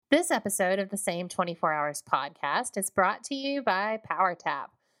This episode of the Same 24 Hours podcast is brought to you by PowerTap.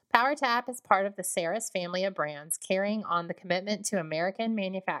 PowerTap is part of the Saris family of brands carrying on the commitment to American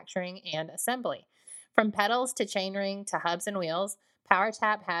manufacturing and assembly. From pedals to chainring to hubs and wheels,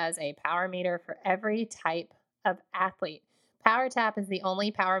 PowerTap has a power meter for every type of athlete. PowerTap is the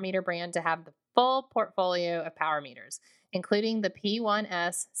only power meter brand to have the full portfolio of power meters, including the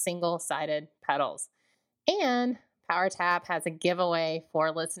P1S single-sided pedals. And PowerTap has a giveaway for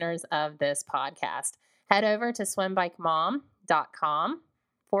listeners of this podcast. Head over to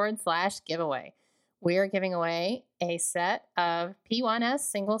swimbikemom.com/giveaway. We are giving away a set of P1S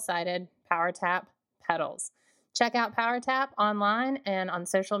single-sided PowerTap pedals. Check out PowerTap online and on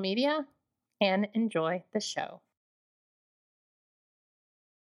social media and enjoy the show.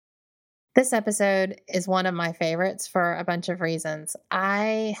 This episode is one of my favorites for a bunch of reasons.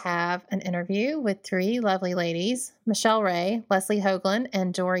 I have an interview with three lovely ladies. Michelle Ray, Leslie Hoagland,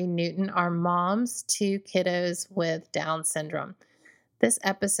 and Dory Newton are moms to kiddos with Down syndrome. This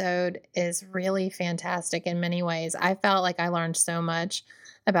episode is really fantastic in many ways. I felt like I learned so much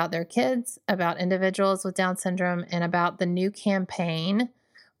about their kids, about individuals with Down syndrome, and about the new campaign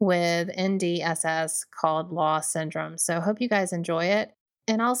with NDSS called Lost Syndrome. So I hope you guys enjoy it.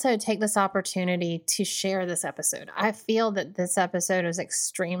 And also take this opportunity to share this episode. I feel that this episode is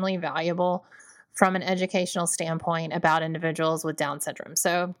extremely valuable from an educational standpoint about individuals with Down syndrome.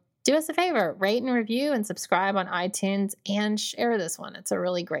 So do us a favor, rate and review and subscribe on iTunes and share this one. It's a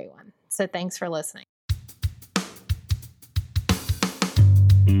really great one. So thanks for listening.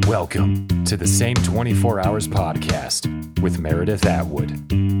 Welcome to the Same 24 Hours podcast with Meredith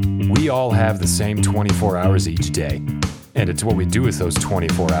Atwood. We all have the same 24 hours each day. And it's what we do with those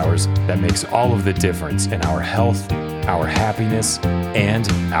 24 hours that makes all of the difference in our health, our happiness, and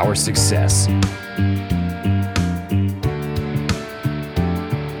our success.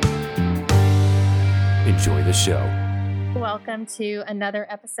 Enjoy the show. Welcome to another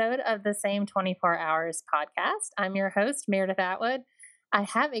episode of the Same 24 Hours podcast. I'm your host, Meredith Atwood. I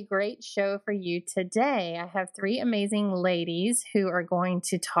have a great show for you today. I have three amazing ladies who are going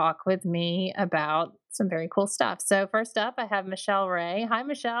to talk with me about some very cool stuff. So first up, I have Michelle Ray. Hi,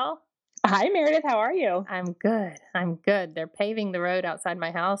 Michelle. Hi, Meredith. How are you? I'm good. They're paving the road outside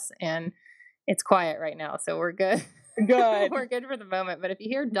my house and it's quiet right now. So we're good. Good. We're good for the moment. But if you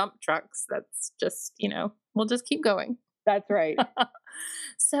hear dump trucks, that's just, we'll just keep going. That's right.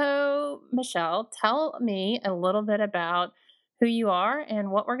 So Michelle, tell me a little bit about who you are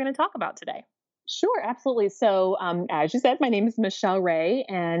and what we're going to talk about today. Sure, absolutely. So as you said, my name is Michelle Ray,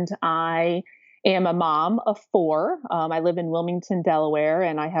 and I am a mom of four. I live in Wilmington, Delaware,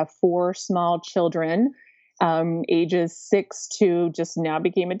 and I have four small children, ages 6 to just now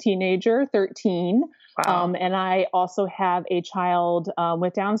became a teenager, 13. Wow. And I also have a child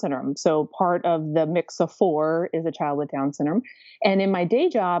with Down syndrome. So part of the mix of four is a child with Down syndrome. And in my day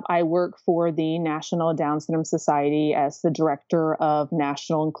job, I work for the National Down Syndrome Society as the director of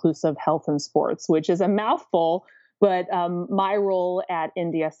National Inclusive Health and Sports, which is a mouthful. But my role at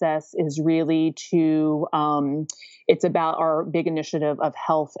NDSS is really it's about our big initiative of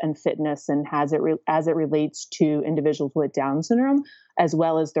health and fitness and as it relates to individuals with Down syndrome, as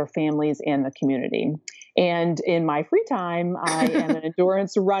well as their families and the community. And in my free time, I am an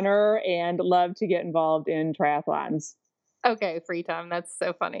endurance runner and love to get involved in triathlons. Okay, free time. That's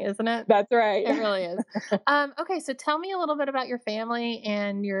so funny, isn't it? That's right. It really is. Okay, so tell me a little bit about your family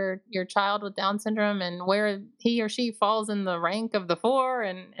and your child with Down syndrome and where he or she falls in the rank of the four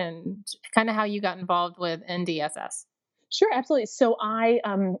and kind of how you got involved with NDSS. Sure, absolutely. So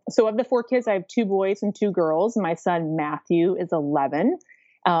so of the four kids, I have 2 boys and 2 girls. My son Matthew is 11.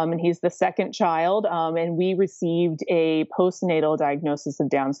 And he's the second child. And we received a postnatal diagnosis of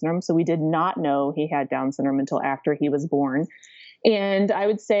Down syndrome. So we did not know he had Down syndrome until after he was born. And I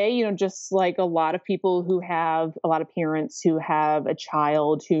would say, just like a lot of people who have a lot of parents who have a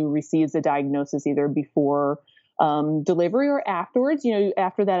child who receives a diagnosis either before delivery or afterwards,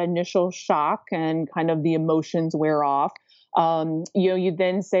 after that initial shock and kind of the emotions wear off. You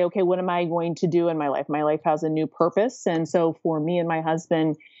then say, okay, what am I going to do in my life? My life has a new purpose. And so for me and my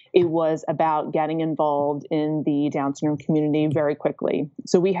husband, it was about getting involved in the Down syndrome community very quickly.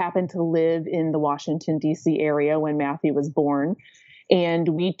 So we happened to live in the Washington, D.C. area when Matthew was born. And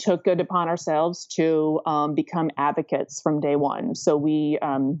we took it upon ourselves to become advocates from day one. So we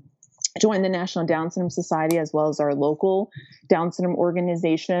joined the National Down Syndrome Society as well as our local Down syndrome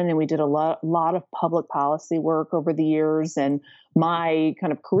organization. And we did a lot of public policy work over the years. And my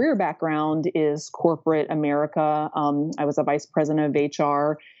kind of career background is corporate America. I was a vice president of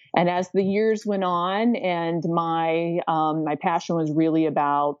HR And as the years went on, and my passion was really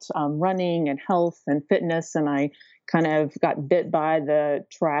about running and health and fitness, and I kind of got bit by the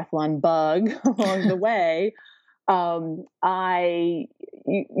triathlon bug along the way.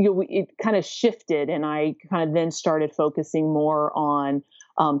 It kind of shifted, and I kind of then started focusing more on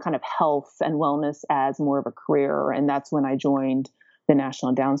kind of health and wellness as more of a career, and that's when I joined the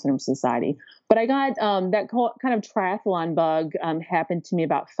National Down Syndrome Society. But I got that kind of triathlon bug happened to me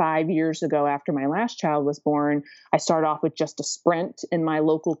about 5 years ago after my last child was born. I started off with just a sprint in my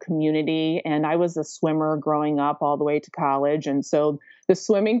local community, and I was a swimmer growing up all the way to college, and so the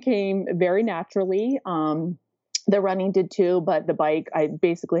swimming came very naturally. The running did too, but the bike, I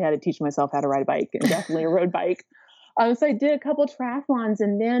basically had to teach myself how to ride a bike, and definitely a road bike. So I did a couple of triathlons,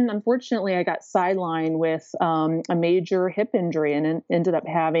 and then unfortunately I got sidelined with a major hip injury, and ended up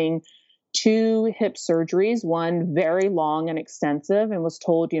having 2 hip surgeries, one very long and extensive, and was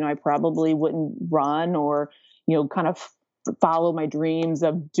told, I probably wouldn't run or, kind of follow my dreams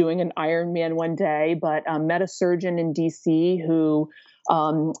of doing an Ironman one day, but met a surgeon in DC who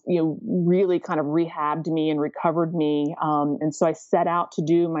really kind of rehabbed me and recovered me. And so I set out to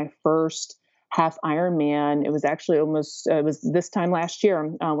do my first half Ironman. It was actually it was this time last year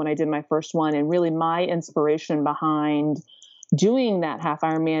when I did my first one. And really my inspiration behind doing that half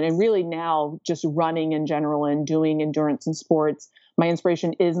Ironman, and really now just running in general and doing endurance in sports, my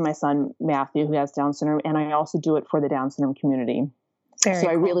inspiration is my son, Matthew, who has Down syndrome. And I also do it for the Down syndrome community. Very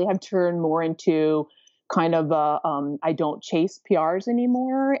I really have turned more into kind of I don't chase PRs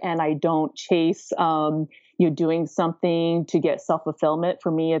anymore, and I don't chase doing something to get self-fulfillment.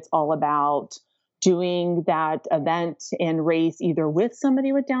 For me, it's all about doing that event and race either with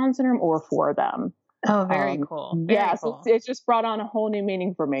somebody with Down syndrome or for them. Oh, very cool. Very cool. It's just brought on a whole new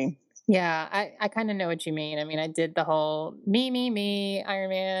meaning for me. Yeah, I kind of know what you mean. I mean, I did the whole me,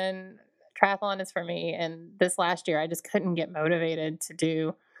 Ironman, triathlon is for me. And this last year, I just couldn't get motivated to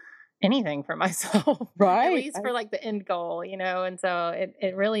do anything for myself, right? At least for like the end goal, and so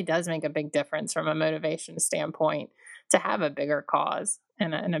it really does make a big difference from a motivation standpoint to have a bigger cause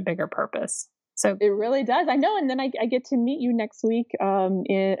and a bigger purpose. So it really does. I know. And then I get to meet you next week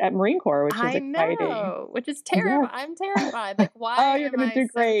at Marine Corps, which is exciting. I know, which is terrible. Yeah. I'm terrified. Like, why you're am I do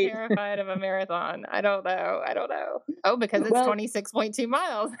great. So terrified of a marathon? I don't know. Oh, because it's 26.2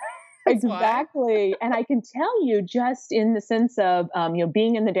 miles. Exactly. And I can tell you, just in the sense of,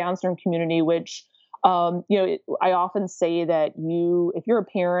 being in the Down syndrome community, which, I often say that if you're a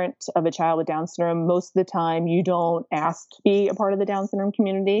parent of a child with Down syndrome, most of the time you don't ask to be a part of the Down syndrome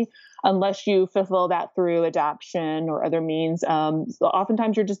community unless you fulfill that through adoption or other means.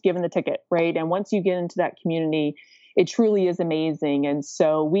 Oftentimes you're just given the ticket, right? And once you get into that community, it truly is amazing. And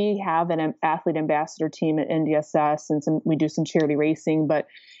so we have an athlete ambassador team at NDSS, and we do some charity racing, but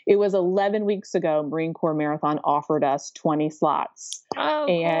it was 11 weeks ago, Marine Corps Marathon offered us 20 slots,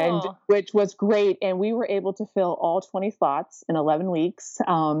 cool. Which was great. And we were able to fill all 20 slots in 11 weeks.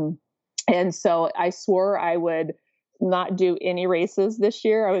 And so I swore I would not do any races this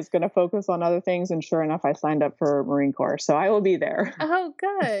year. I was going to focus on other things. And sure enough, I signed up for Marine Corps. So I will be there. Oh,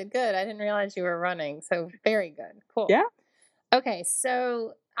 good. I didn't realize you were running. So very good. Cool. Yeah. Okay.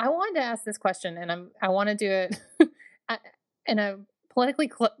 So I wanted to ask this question, and I want to do it in a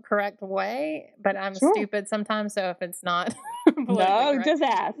politically correct way, but I'm stupid sometimes. So if it's not no, just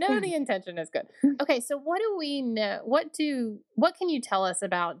ask. No, the intention is good. Okay. So what do we know? What can you tell us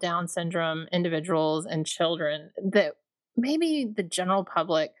about Down syndrome individuals and children that maybe the general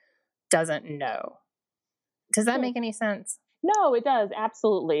public doesn't know? Does that make any sense? No, it does.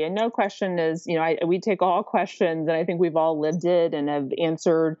 Absolutely. And no question is, we take all questions, and I think we've all lived it and have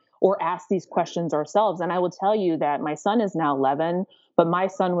answered or asked these questions ourselves. And I will tell you that my son is now 11, but my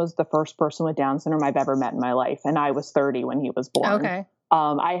son was the first person with Down syndrome I've ever met in my life. And I was 30 when he was born. Okay.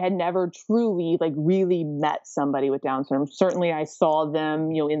 I had never truly really met somebody with Down syndrome. Certainly I saw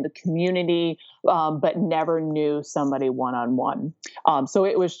them, in the community, but never knew somebody one-on-one. So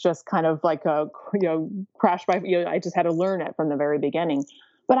it was just kind of like a, crash by, I just had to learn it from the very beginning.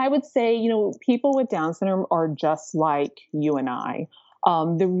 But I would say, people with Down syndrome are just like you and I.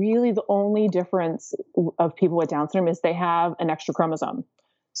 The only difference of people with Down syndrome is they have an extra chromosome.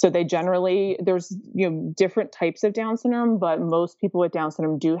 So they generally, there's, different types of Down syndrome, but most people with Down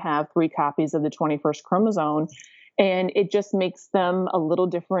syndrome do have 3 copies of the 21st chromosome. And it just makes them a little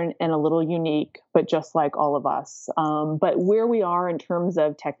different and a little unique, but just like all of us. But where we are in terms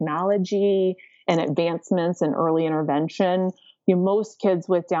of technology and advancements and early intervention, most kids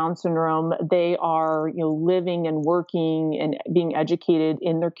with Down syndrome, they are, living and working and being educated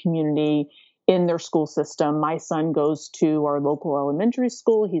in their community in their school system. My son goes to our local elementary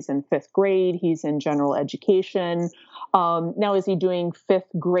school. He's in fifth grade. He's in general education. Now, is he doing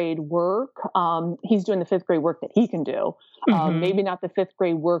fifth grade work? He's doing the fifth grade work that he can do. Maybe not the fifth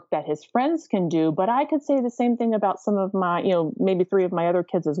grade work that his friends can do, but I could say the same thing about some of my, maybe three of my other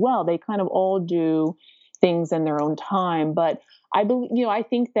kids as well. They kind of all do things in their own time. But I believe, I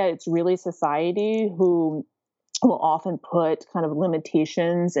think that it's really society who will often put kind of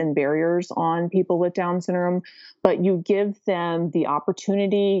limitations and barriers on people with Down syndrome, but you give them the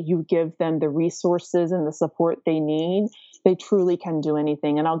opportunity, you give them the resources and the support they need, they truly can do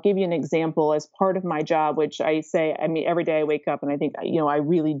anything. And I'll give you an example as part of my job, which every day I wake up and I think, I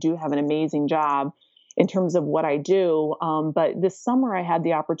really do have an amazing job in terms of what I do. But this summer I had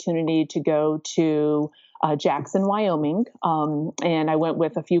the opportunity to go to Jackson, Wyoming. And I went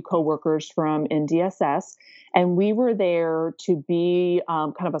with a few coworkers from NDSS, and we were there to be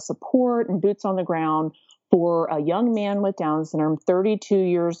kind of a support and boots on the ground for a young man with Down syndrome, 32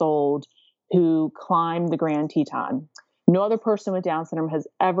 years old, who climbed the Grand Teton. No other person with Down syndrome has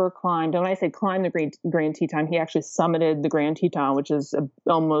ever climbed. And when I say climb the Grand Teton, he actually summited the Grand Teton, which is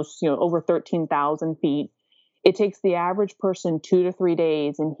almost, over 13,000 feet. It takes the average person 2 to 3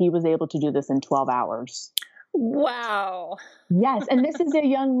 days, and he was able to do this in 12 hours. Wow. Yes. And this is a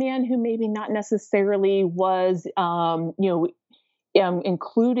young man who maybe not necessarily was,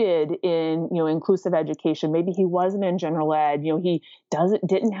 included in, inclusive education. Maybe he wasn't in general ed. He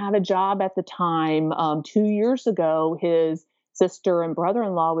didn't have a job at the time. 2 years ago, his sister and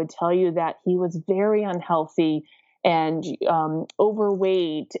brother-in-law would tell you that he was very unhealthy and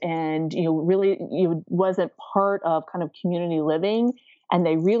overweight, and really wasn't part of kind of community living. And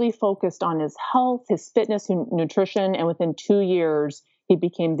they really focused on his health, his fitness, nutrition, and within 2 years, he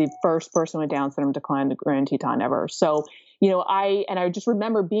became the first person with Down syndrome to climb the Grand Teton ever. So, I just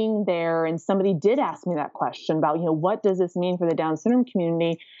remember being there, and somebody did ask me that question about, what does this mean for the Down syndrome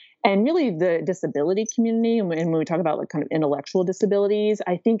community? And really the disability community. And when we talk about like kind of intellectual disabilities,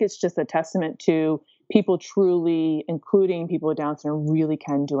 I think it's just a testament to people truly, including people with Down syndrome, really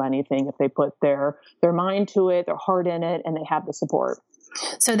can do anything if they put their mind to it, their heart in it, and they have the support.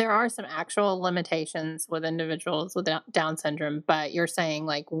 So there are some actual limitations with individuals with Down syndrome, but you're saying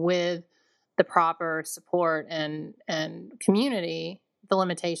like with the proper support and community, the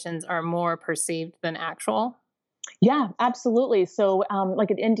limitations are more perceived than actual? Yeah, absolutely. So,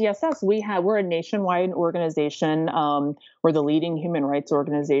 like at NDSS, we're a nationwide organization. We're the leading human rights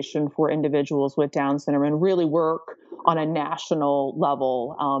organization for individuals with Down syndrome, and really work on a national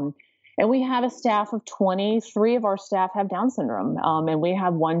level. And we have a staff of 23 of our staff have Down syndrome. And we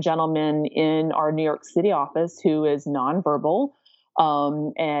have one gentleman in our New York City office who is nonverbal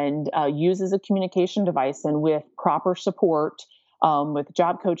and uses a communication device. And with proper support, with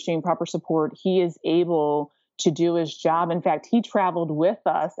job coaching, proper support, he is able to do his job. In fact, he traveled with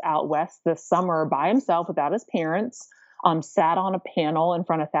us out west this summer by himself without his parents, sat on a panel in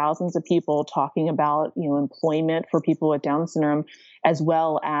front of thousands of people talking about, employment for people with Down syndrome, as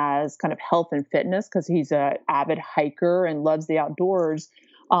well as kind of health and fitness, because he's an avid hiker and loves the outdoors.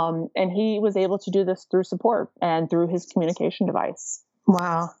 And he was able to do this through support and through his communication device.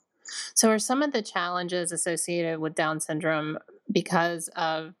 Wow. So are some of the challenges associated with Down syndrome because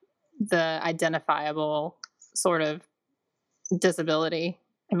of the identifiable sort of disability?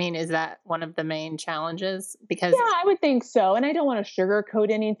 I mean, is that one of the main challenges? Because yeah, I would think so. And I don't want to sugarcoat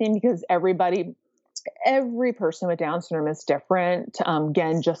anything, because every person with Down syndrome is different.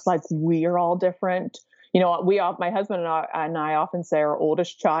 Again, just like we are all different. My husband and I often say our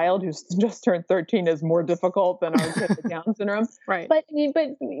oldest child, who's just turned 13, is more difficult than our kid with Down syndrome. Right. But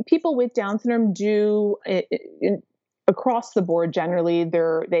people with Down syndrome do across the board. Generally,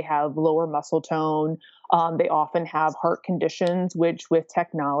 they have lower muscle tone. They often have heart conditions, which with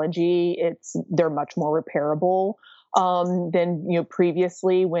technology, they're much more repairable than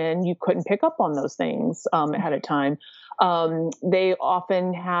previously, when you couldn't pick up on those things ahead of time. They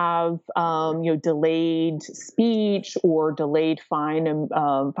often have delayed speech or delayed fine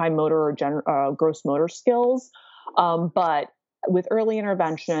motor or gross motor skills, but with early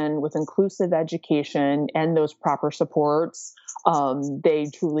intervention, with inclusive education and those proper supports, they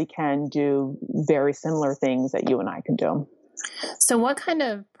truly can do very similar things that you and I can do. So what kind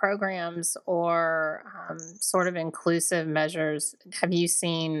of programs or sort of inclusive measures have you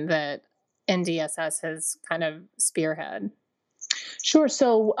seen that NDSS has kind of spearhead? Sure.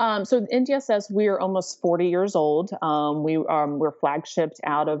 So NDSS, we are almost 40 years old. We're flagshipped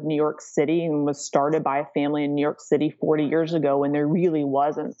out of New York City, and was started by a family in New York City 40 years ago, when there really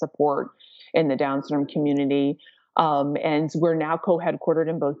wasn't support in the Down syndrome community. And we're now co-headquartered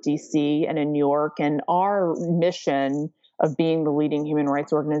in both DC and in New York. And our mission of being the leading human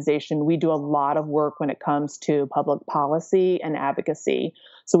rights organization, we do a lot of work when it comes to public policy and advocacy.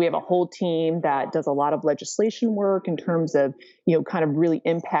 So we have a whole team that does a lot of legislation work in terms of, kind of really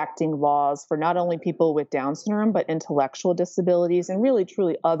impacting laws for not only people with Down syndrome, but intellectual disabilities and really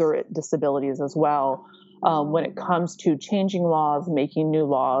truly other disabilities as well. When it comes to changing laws, making new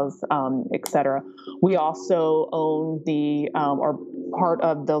laws, et cetera. We also own are part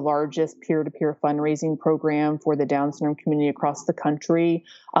of the largest peer-to-peer fundraising program for the Down syndrome community across the country.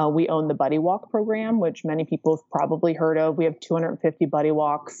 We own the Buddy Walk program, which many people have probably heard of. We have 250 Buddy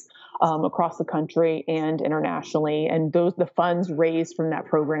Walks across the country and internationally. And the funds raised from that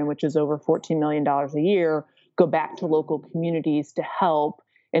program, which is over $14 million a year, go back to local communities to help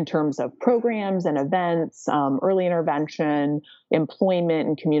in terms of programs and events, early intervention, employment,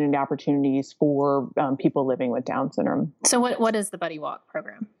 and community opportunities for people living with Down syndrome. So what is the Buddy Walk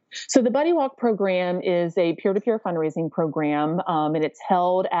program? So the Buddy Walk program is a peer-to-peer fundraising program, and it's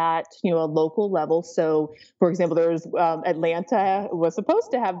held at a local level. So, for example, there's Atlanta was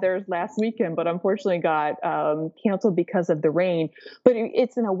supposed to have theirs last weekend, but unfortunately got canceled because of the rain. But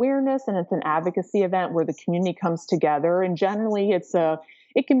it's an awareness and it's an advocacy event where the community comes together, and generally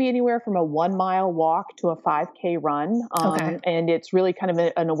it can be anywhere from a 1 mile walk to a 5K run. And it's really kind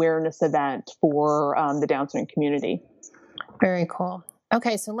of an awareness event for the Down syndrome community. Very cool.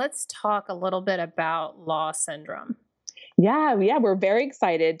 Okay, so let's talk a little bit about Law syndrome. Yeah, we're very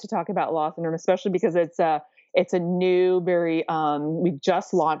excited to talk about Law syndrome, especially because it's a new, we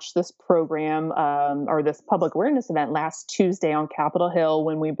just launched this program or this public awareness event last Tuesday on Capitol Hill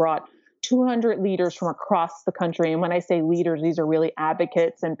when we brought 200 leaders from across the country. And when I say leaders, these are really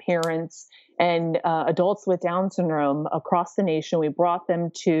advocates and parents and adults with Down syndrome across the nation. We brought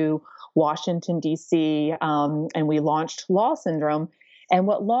them to Washington, D.C., and we launched Law syndrome. And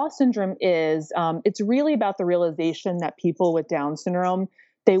what Law syndrome is, it's really about the realization that people with Down syndrome,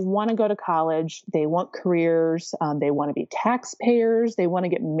 they want to go to college, they want careers, they want to be taxpayers, they want to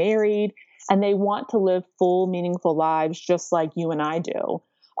get married, and they want to live full, meaningful lives just like you and I do.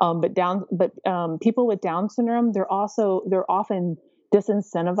 But people with Down syndrome, they're often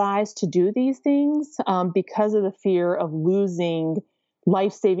disincentivized to do these things because of the fear of losing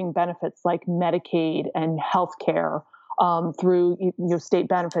life-saving benefits like Medicaid and healthcare through state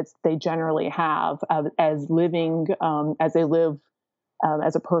benefits they generally have as they live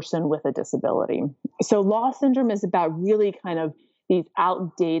as a person with a disability. So Law syndrome is about really kind of these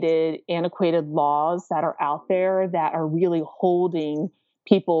outdated, antiquated laws that are out there that are really holding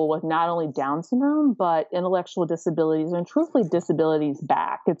people with not only Down syndrome, but intellectual disabilities and truthfully disabilities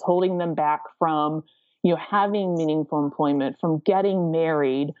back. It's holding them back from, having meaningful employment, from getting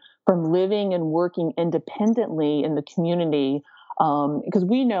married, from living and working independently in the community. Because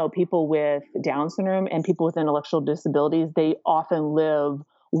we know people with Down syndrome and people with intellectual disabilities, they often live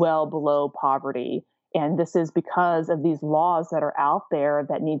well below poverty. And this is because of these laws that are out there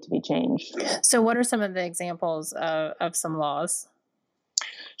that need to be changed. So what are some of the examples of some laws?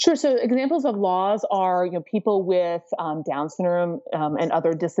 Sure. So examples of laws are, people with Down syndrome and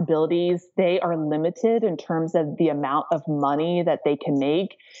other disabilities, they are limited in terms of the amount of money that they can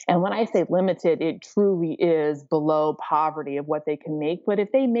make. And when I say limited, it truly is below poverty of what they can make. But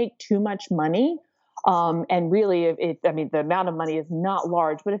if they make too much money, and really, the amount of money is not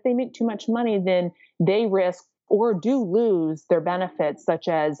large, but if they make too much money, then they risk or do lose their benefits such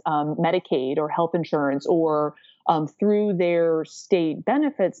as Medicaid or health insurance, or through their state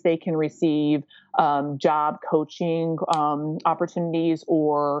benefits, they can receive job coaching opportunities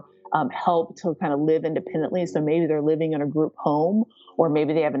or help to kind of live independently. So maybe they're living in a group home, or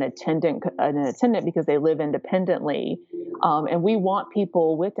maybe they have an attendant because they live independently. And we want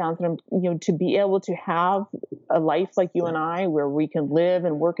people with Down syndrome, to be able to have a life like you and I, where we can live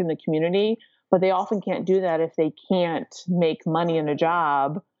and work in the community. But they often can't do that if they can't make money in a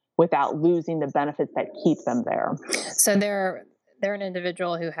job without losing the benefits that keep them there. So they're an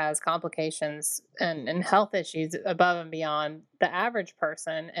individual who has complications and health issues above and beyond the average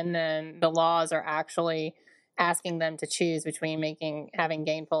person, and then the laws are actually asking them to choose between having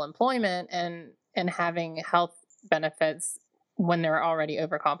gainful employment and having health benefits when they're already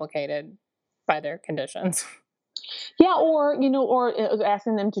overcomplicated by their conditions. Yeah, or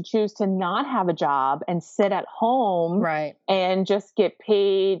asking them to choose to not have a job and sit at home, right, and just get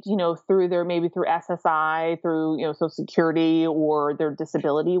paid, through through SSI, through Social Security or their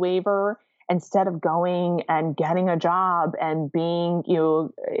disability waiver, instead of going and getting a job and being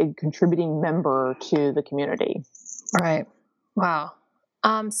a contributing member to the community. Right. Wow.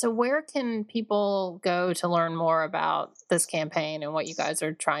 So where can people go to learn more about this campaign and what you guys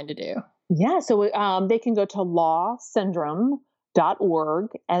are trying to do? Yeah, so they can go to lawsyndrome.org,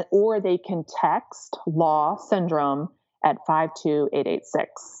 or they can text Law Syndrome at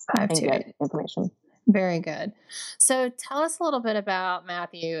 52886 and get information. Very good. So tell us a little bit about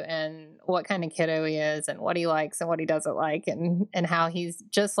Matthew and what kind of kiddo he is and what he likes and what he doesn't like and how he's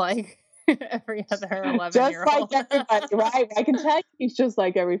just like every other 11-year-old. Just like everybody, right? I can tell you he's just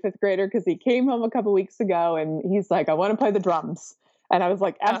like every fifth grader because he came home a couple weeks ago and he's like, I want to play the drums. And I was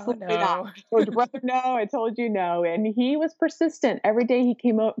like, absolutely not. I told your brother no. I told you no. And he was persistent. Every day he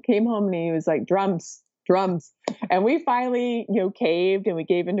came home and he was like, drums. And we finally, caved and we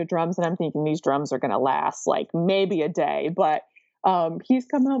gave into drums. And I'm thinking these drums are going to last like maybe a day. But he's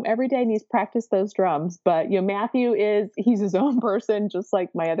come home every day and he's practiced those drums. But, Matthew he's his own person, just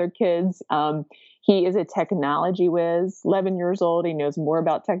like my other kids. He is a technology whiz, 11 years old. He knows more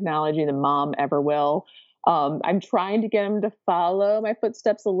about technology than mom ever will. I'm trying to get him to follow my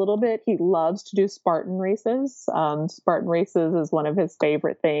footsteps a little bit. He loves to do Spartan races. Spartan races is one of his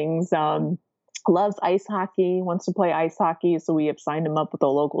favorite things. Loves ice hockey, wants to play ice hockey. So we have signed him up with a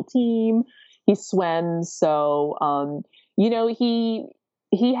local team. He swims. So,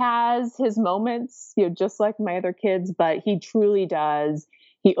 he has his moments, just like my other kids, but he truly does.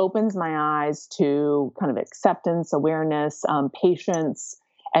 He opens my eyes to kind of acceptance, awareness, patience,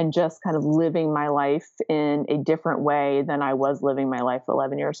 and just kind of living my life in a different way than I was living my life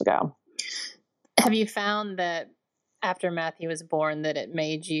 11 years ago. Have you found that after Matthew was born that it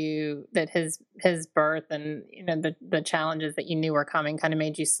made you, that his birth and, the challenges that you knew were coming kind of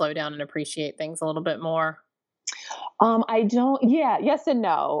made you slow down and appreciate things a little bit more? Yes and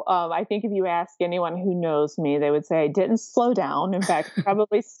no. I think if you ask anyone who knows me, they would say I didn't slow down. In fact,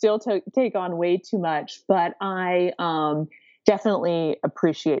 probably still take on way too much, but I, definitely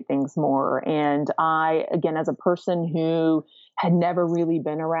appreciate things more. And I, again, as a person who had never really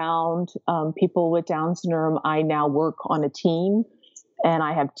been around people with Down syndrome, I now work on a team and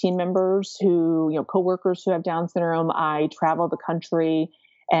I have team members who, coworkers who have Down syndrome. I travel the country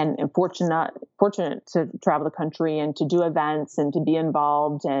and am fortunate to travel the country and to do events and to be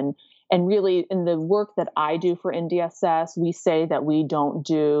involved. And really in the work that I do for NDSS, we say that we don't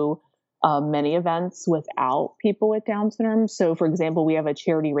do many events without people with Down syndrome. So, for example, we have a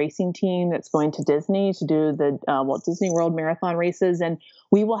charity racing team that's going to Disney to do the Walt Disney World Marathon races, and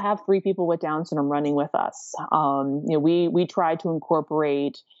we will have 3 people with Down syndrome running with us. We try to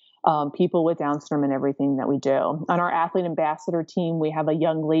incorporate people with Down syndrome in everything that we do. On our athlete ambassador team, we have a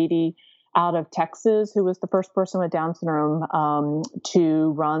young lady out of Texas who was the first person with Down syndrome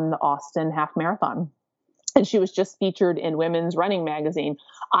to run the Austin Half Marathon. And she was just featured in Women's Running Magazine.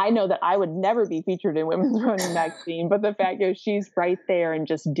 I know that I would never be featured in Women's Running Magazine, but the fact is she's right there and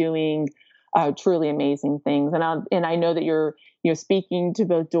just doing truly amazing things. And I know that you're speaking to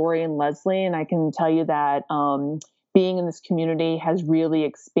both Dory and Leslie, and I can tell you that being in this community has really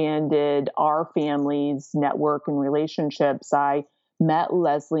expanded our family's network and relationships. I met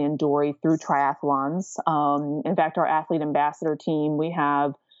Leslie and Dory through triathlons. In fact, our athlete ambassador team, we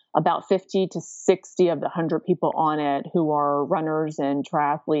have about 50 to 60 of the 100 people on it who are runners and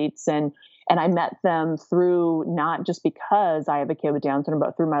triathletes. And I met them through, not just because I have a kid with Down syndrome,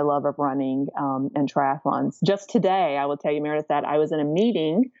 but through my love of running and triathlons. Just today, I will tell you, Meredith, that I was in a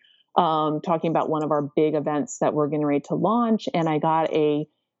meeting talking about one of our big events that we're getting ready to launch. And I got a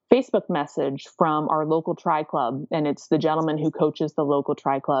Facebook message from our local tri club. And it's the gentleman who coaches the local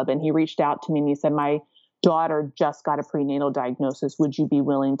tri club. And he reached out to me and he said, my daughter just got a prenatal diagnosis. Would you be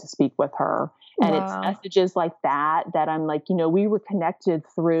willing to speak with her? And It's messages like that I'm like, we were connected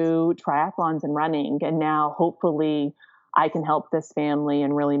through triathlons and running. And now hopefully I can help this family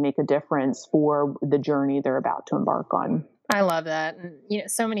and really make a difference for the journey they're about to embark on. I love that. And,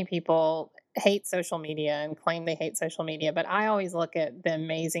 so many people hate social media and claim they hate social media, but I always look at the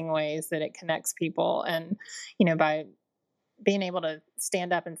amazing ways that it connects people. And, by being able to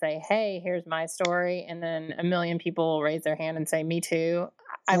stand up and say, hey, here's my story. And then a million people will raise their hand and say, me too.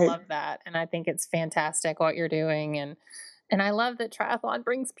 I love that. And I think it's fantastic what you're doing. And I love that triathlon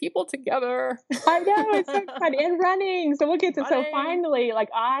brings people together. I know, it's so fun. And running. So we'll get to, so finally,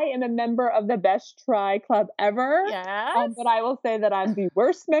 I am a member of the best tri club ever. Yes. But I will say that I'm the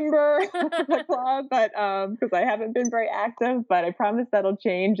worst member of the club, but because I haven't been very active, but I promise that'll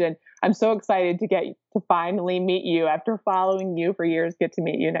change. And I'm so excited to finally meet you after following you for years. Get to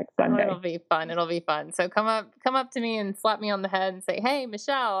meet you next Sunday. It'll be fun. It'll be fun. So come up to me and slap me on the head and say, "Hey,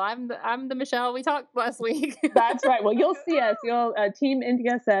 Michelle, I'm the Michelle we talked last week." That's right. Well, you'll see us. Team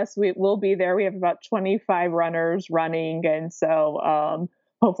NDSS. We will be there. We have about 25 runners running, and so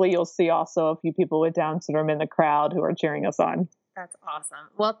hopefully you'll see also a few people with Down syndrome in the crowd who are cheering us on. That's awesome.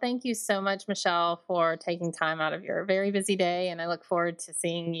 Well, thank you so much, Michelle, for taking time out of your very busy day. And I look forward to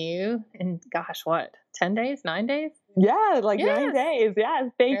seeing you in, 10 days, 9 days? Yeah, 9 days. Yeah.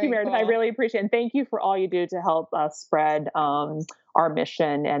 Thank you, Meredith. Cool. I really appreciate it. And thank you for all you do to help us spread our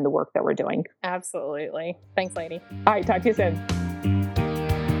mission and the work that we're doing. Absolutely. Thanks, lady. All right. Talk to you soon.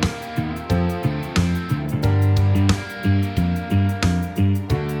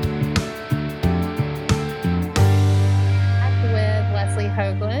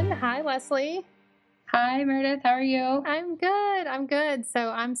 Hoagland. Hi, Leslie. Hi, Meredith. How are you? I'm good. So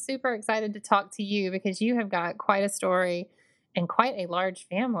I'm super excited to talk to you because you have got quite a story and quite a large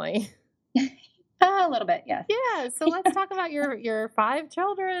family. A little bit, yes. Yeah. So let's talk about your 5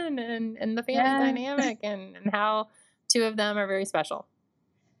 children and the family dynamic and how 2 of them are very special.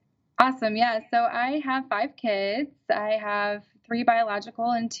 Awesome. Yeah. So I have 5 kids. I have 3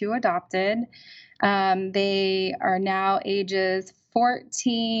 biological and 2 adopted. They are now ages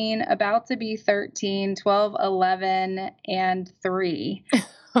 14, about to be 13, 12, 11, and 3.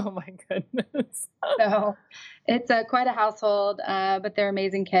 Oh my goodness. So it's quite a household, but they're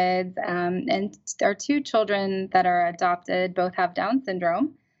amazing kids. And our 2 children that are adopted both have Down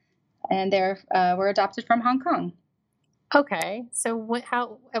syndrome, and were adopted from Hong Kong. Okay. So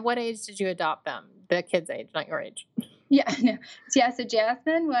at what age did you adopt them? The kids' age, not your age. Yeah. So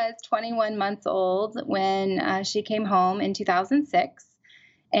Jasmine was 21 months old when she came home in 2006.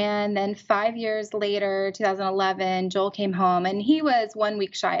 And then 5 years later, 2011, Joel came home, and he was 1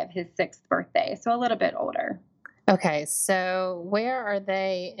 week shy of his 6th birthday. So a little bit older. Okay. So where are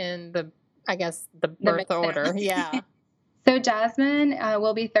they in the birth order? Yeah. So Jasmine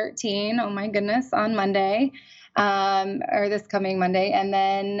will be 13. Oh my goodness, on Monday, or this coming Monday. And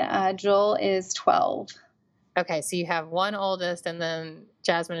then Joel is 12. Okay, so you have one oldest, and then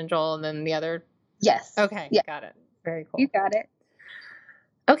Jasmine and Joel, and then the other. Yes. Okay, yeah. Got it. Very cool. You got it.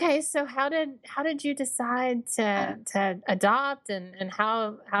 Okay, so how did you decide to adopt, and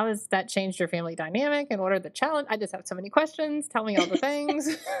how has that changed your family dynamic, and what are the challenges? I just have so many questions. Tell me all the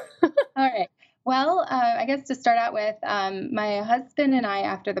things. All right. Well, I guess to start out with, my husband and I,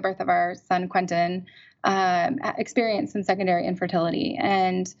 after the birth of our son Quentin, experienced some secondary infertility,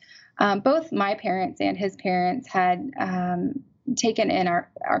 and both my parents and his parents had taken in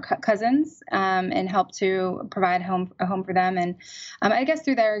our cousins and helped to provide a home for them. And I guess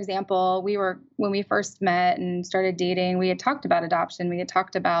through their example, when we first met and started dating, we had talked about adoption. We had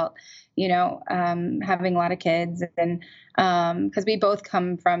talked about, having a lot of kids, and because we both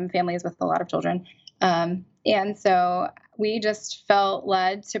come from families with a lot of children. And so we just felt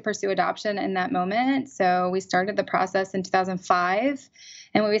led to pursue adoption in that moment. So we started the process in 2005.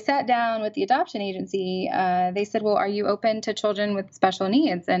 And when we sat down with the adoption agency, they said, well, are you open to children with special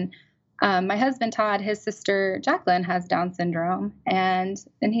needs? And my husband, Todd, his sister, Jacqueline, has Down syndrome. And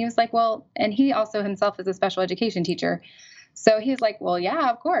he was like, well, and he also himself is a special education teacher. So he was like, well, yeah,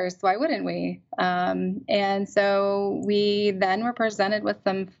 of course. Why wouldn't we? And so we then were presented with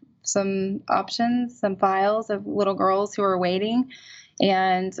some options, some files of little girls who were waiting.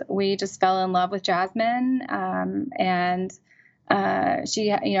 And we just fell in love with Jasmine. And she,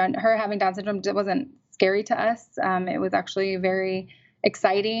 her having Down syndrome wasn't scary to us. It was actually very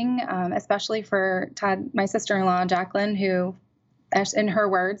exciting, especially for Todd, my sister-in-law, Jacqueline, who, in her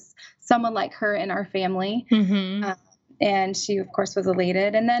words, someone like her in our family. Mm-hmm. And she, of course, was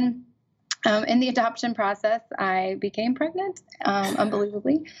elated. And then in the adoption process, I became pregnant,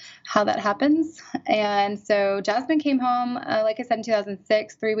 unbelievably, how that happens. And so Jasmine came home, like I said, in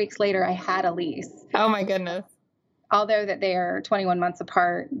 2006. 3 weeks later, I had Elise. Oh, my goodness. Although that they are 21 months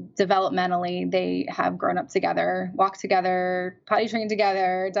apart, developmentally, they have grown up together, walked together, potty trained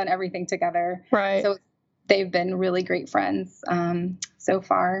together, done everything together. Right. So they've been really great friends so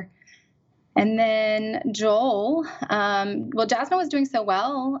far. And then Joel, Jasmine was doing so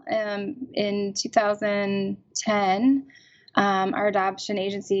well in 2010. Our adoption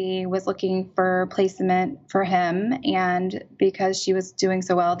agency was looking for placement for him. And because she was doing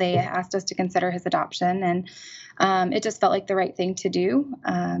so well, they asked us to consider his adoption. And it just felt like the right thing to do.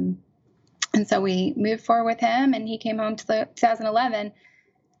 And so we moved forward with him, and he came home to 2011.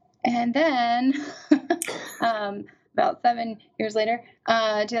 And then about 7 years later,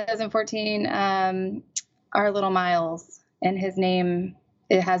 2014, our little Miles, and his name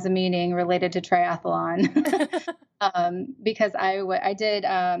it has a meaning related to triathlon. Because I did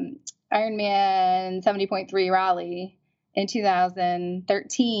Ironman 70.3 Raleigh in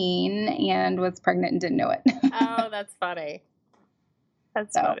 2013 and was pregnant and didn't know it. Oh, that's funny.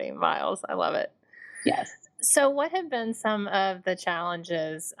 That's funny, Miles. I love it. Yes. So what have been some of the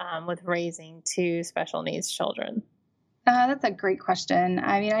challenges with raising two special needs children? That's a great question.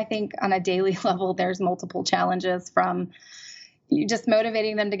 I mean, I think on a daily level, there's multiple challenges, from you just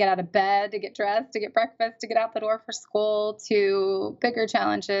motivating them to get out of bed, to get dressed, to get breakfast, to get out the door for school, to bigger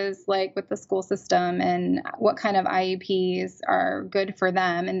challenges like with the school system and what kind of IEPs are good for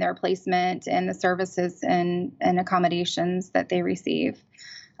them and their placement and the services and accommodations that they receive.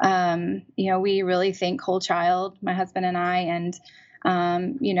 We really think whole child, my husband and I, and,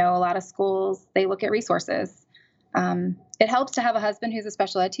 a lot of schools, they look at resources. It helps to have a husband who's a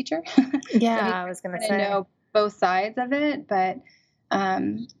special ed teacher. Yeah, I was going to say. Know both sides of it, but,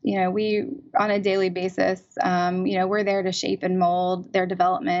 we, on a daily basis, we're there to shape and mold their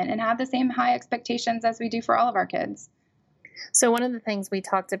development and have the same high expectations as we do for all of our kids. So one of the things we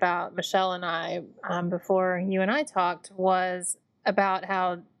talked about, Michelle and I, before you and I talked, was about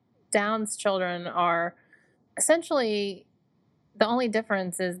how Down's children are essentially, the only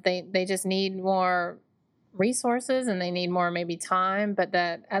difference is they just need more resources and they need more maybe time, but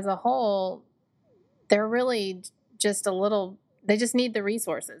that as a whole, they're really just they just need the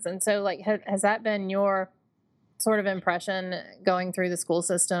resources. And so like, has that been your sort of impression going through the school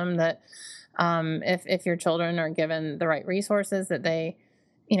system, that if your children are given the right resources, that they,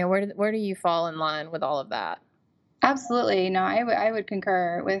 where do you fall in line with all of that? Absolutely. No, I would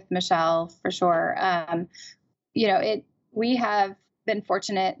concur with Michelle for sure. We have been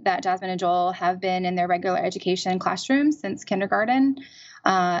fortunate that Jasmine and Joel have been in their regular education classrooms since kindergarten.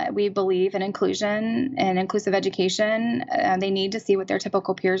 We believe in inclusion and inclusive education. They need to see what their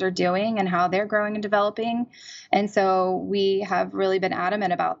typical peers are doing and how they're growing and developing. And so we have really been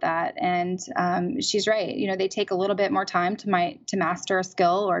adamant about that. And she's right. They take a little bit more time to master a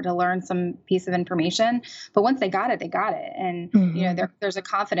skill or to learn some piece of information. But once they got it, they got it. And, there's a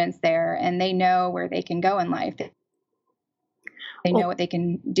confidence there, and they know where they can go in life. They know what they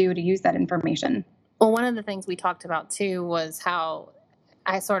can do to use that information. Well, one of the things we talked about too was how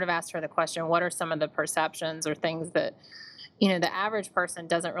I sort of asked her the question, what are some of the perceptions or things that, the average person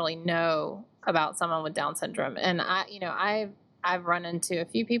doesn't really know about someone with Down syndrome? And I've run into a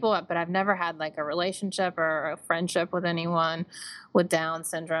few people, but I've never had like a relationship or a friendship with anyone with Down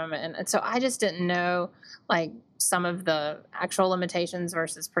syndrome. And so I just didn't know like some of the actual limitations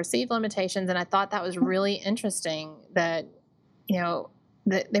versus perceived limitations. And I thought that was really interesting that,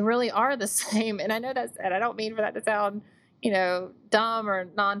 that they really are the same. And I know and I don't mean for that to sound, dumb or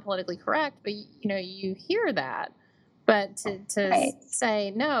non-politically correct, but, you hear that. But to right.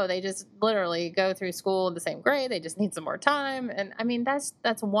 say, no, they just literally go through school in the same grade, they just need some more time. And I mean, that's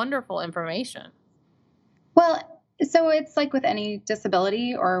wonderful information. Well, so it's like with any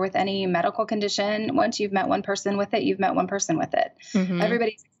disability or with any medical condition, once you've met one person with it, you've met one person with it. Mm-hmm.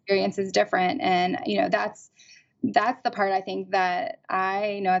 Everybody's experience is different. And, that's the part I think that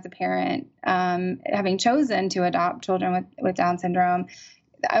I know as a parent, having chosen to adopt children with Down syndrome,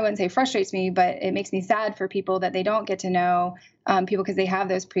 I wouldn't say frustrates me, but it makes me sad for people that they don't get to know people because they have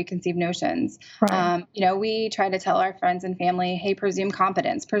those preconceived notions. Right. We try to tell our friends and family, hey, presume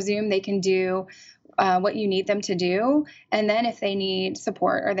competence, presume they can do what you need them to do. And then if they need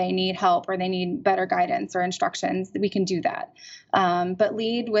support or they need help or they need better guidance or instructions, we can do that. But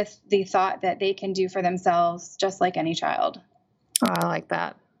lead with the thought that they can do for themselves, just like any child. Oh, I like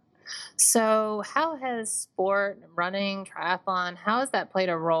that. So how has sport, running, triathlon, how has that played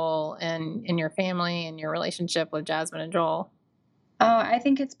a role in your family and your relationship with Jasmine and Joel? Oh, I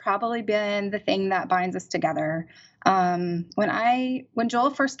think it's probably been the thing that binds us together. When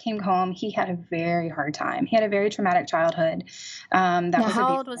Joel first came home, he had a very hard time. He had a very traumatic childhood.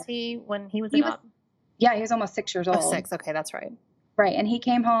 How old was he when he was adopted? Yeah, he was almost 6 years old. Oh, 6. Okay, that's right. Right. And he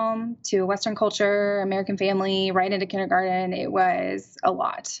came home to Western culture, American family, right into kindergarten. It was a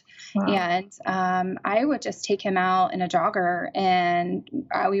lot. Wow. And I would just take him out in a jogger and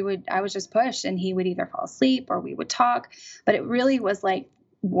I would just push and he would either fall asleep or we would talk. But it really was like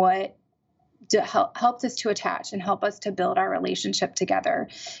what helped us to attach and help us to build our relationship together.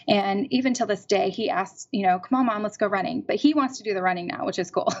 And even till this day, he asks, come on, Mom, let's go running. But he wants to do the running now, which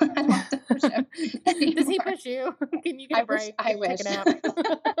is cool. I don't have to push him anymore. Does he push you? Can you get a break? I wish.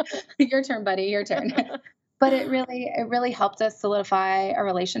 Your turn, buddy. Your turn. But it really helped us solidify a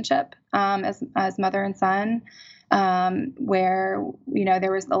relationship as mother and son, where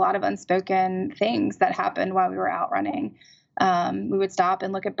there was a lot of unspoken things that happened while we were out running. we would stop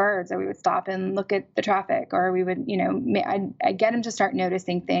and look at birds, or we would stop and look at the traffic, or we would, I'd get him to start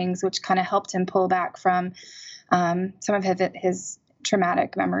noticing things, which kind of helped him pull back from some of his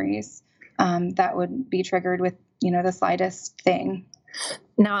traumatic memories that would be triggered with, the slightest thing.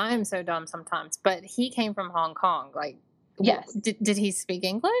 Now, I'm so dumb sometimes, but he came from Hong Kong. Like, yes. Did he speak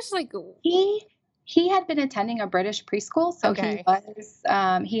English? Like, he had been attending a British preschool, so okay.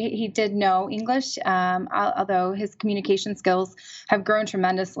 He did know English, although his communication skills have grown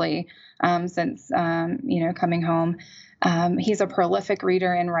tremendously since coming home. He's a prolific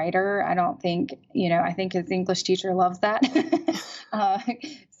reader and writer. I think his English teacher loves that.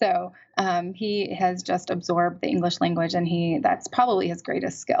 So he has just absorbed the English language, and that's probably his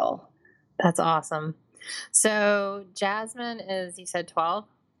greatest skill. That's awesome. So Jasmine is, you said 12?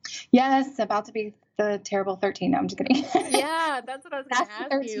 Yes, about to be the terrible 13. No, I'm just kidding. Yeah, that's what I was going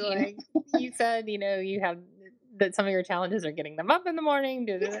to ask you. Like, you said, you have that some of your challenges are getting them up in the morning.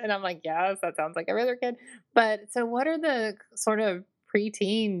 And I'm like, yes, that sounds like every other kid. But so what are the sort of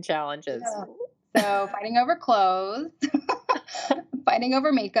preteen challenges? Yeah. So fighting over clothes, fighting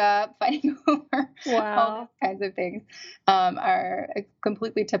over makeup, fighting over all those kinds of things are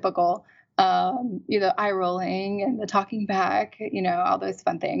completely typical. Eye rolling and the talking back, all those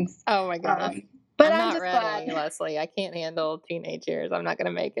fun things. Oh my gosh. But I'm just ready, glad. Leslie. I can't handle teenage years. I'm not going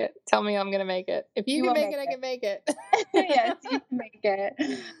to make it. Tell me I'm going to make it. If you can make it, I can make it. Yes, you can make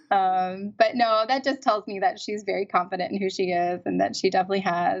it. But no, that just tells me that she's very confident in who she is, and that she definitely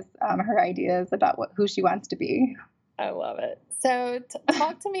has her ideas about who she wants to be. I love it. So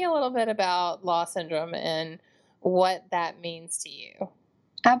talk to me a little bit about Loss syndrome and what that means to you.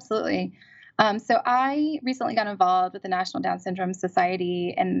 Absolutely. So I recently got involved with the National Down Syndrome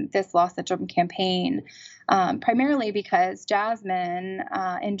Society and this Loss syndrome campaign, primarily because Jasmine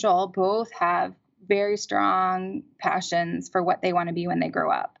and Joel both have very strong passions for what they want to be when they grow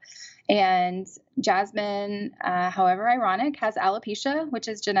up. And Jasmine, however ironic, has alopecia, which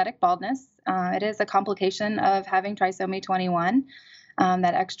is genetic baldness. It is a complication of having trisomy 21,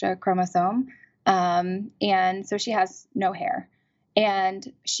 that extra chromosome. And so she has no hair.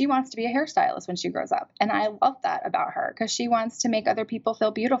 And she wants to be a hairstylist when she grows up. And I love that about her, because she wants to make other people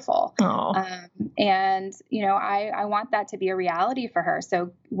feel beautiful. And, I want that to be a reality for her.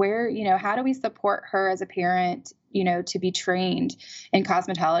 So how do we support her as a parent, to be trained in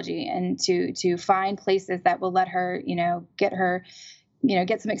cosmetology and to find places that will let her,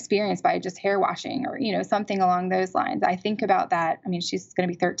 get some experience by just hair washing or, something along those lines. I think about that. I mean, she's going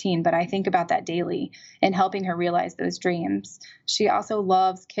to be 13, but I think about that daily and helping her realize those dreams. She also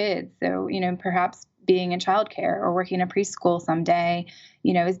loves kids. So, perhaps being in childcare or working in a preschool someday,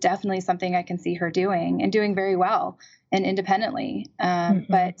 is definitely something I can see her doing and doing very well and independently.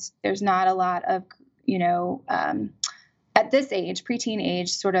 But there's not a lot of, at this age, preteen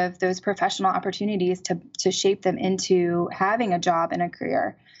age, sort of those professional opportunities to shape them into having a job and a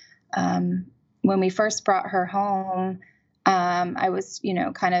career. When we first brought her home, I was,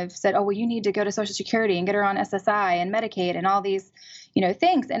 kind of said, oh, well, you need to go to Social Security and get her on SSI and Medicaid and all these,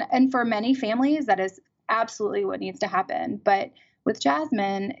 things. And for many families, that is absolutely what needs to happen. But with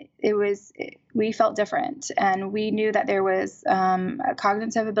Jasmine, we felt different, and we knew that there was a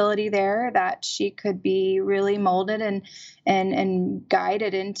cognitive ability there that she could be really molded and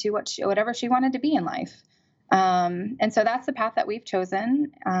guided into whatever she wanted to be in life. And so that's the path that we've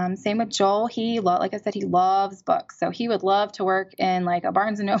chosen. Same with Joel. Like I said, he loves books. So he would love to work in like a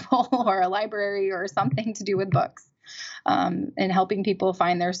Barnes and Noble or a library or something to do with books. And helping people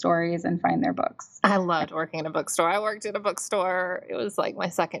find their stories and find their books. I loved working in a bookstore. I worked in a bookstore. It was like my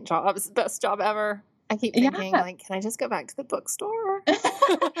second job. It was the best job ever. I keep thinking, can I just go back to the bookstore?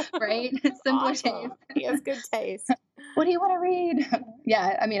 Right? Simpler awesome. taste. He has good taste. What do you want to read?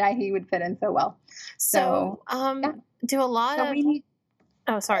 Yeah, I mean, he would fit in so well. So do a lot of...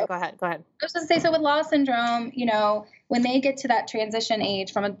 Oh, sorry. Go ahead. I was going to say, so with Loss syndrome, when they get to that transition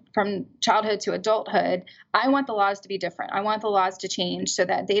age from childhood to adulthood, I want the laws to be different. I want the laws to change so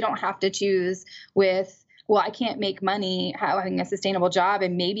that they don't have to choose with, well, I can't make money having a sustainable job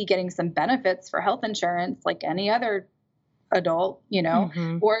and maybe getting some benefits for health insurance like any other adult,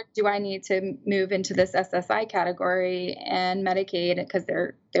 or do I need to move into this SSI category and Medicaid because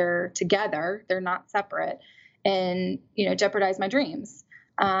they're together, they're not separate, and, jeopardize my dreams.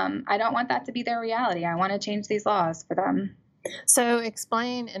 I don't want that to be their reality. I want to change these laws for them. So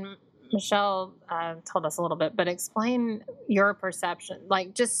explain, and Michelle told us a little bit, but explain your perception,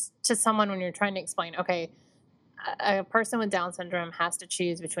 like just to someone when you're trying to explain, okay, a person with Down syndrome has to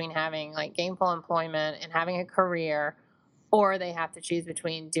choose between having like gainful employment and having a career, or they have to choose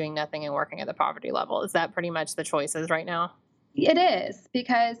between doing nothing and working at the poverty level. Is that pretty much the choices right now? It is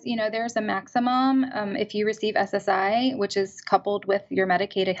because, there's a maximum if you receive SSI, which is coupled with your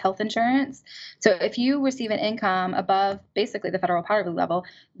Medicaid health insurance. So if you receive an income above basically the federal poverty level,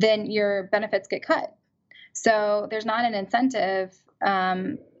 then your benefits get cut. So there's not an incentive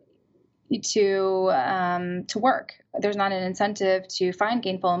to work. There's not an incentive to find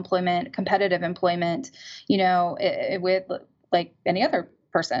gainful employment, competitive employment, with like any other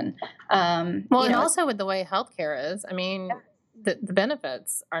person. And also with the way healthcare is, I mean, the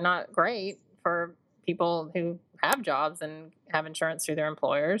benefits are not great for people who have jobs and have insurance through their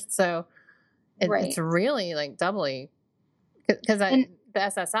employers. So it's really like doubly, because the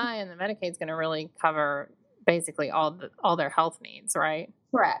SSI and the Medicaid is going to really cover basically all their health needs, right?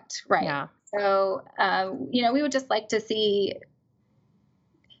 Correct. Right. Yeah. So, we would just like to see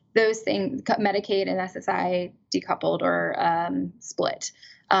those things, Medicaid and SSI, decoupled or split,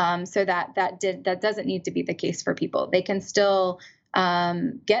 so that doesn't need to be the case for people. They can still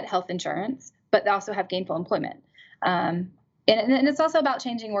get health insurance, but also have gainful employment. And it's also about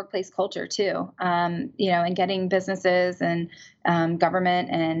changing workplace culture too, and getting businesses and government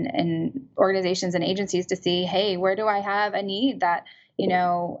and organizations and agencies to see, hey, where do I have a need that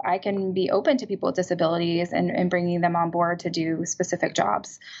I can be open to people with disabilities and bringing them on board to do specific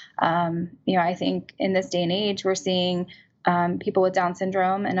jobs. I think in this day and age, we're seeing people with Down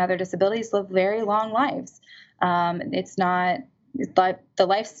syndrome and other disabilities live very long lives. The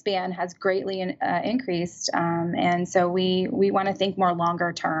lifespan has greatly increased. And so we want to think more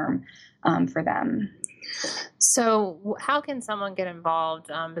longer term for them. So how can someone get involved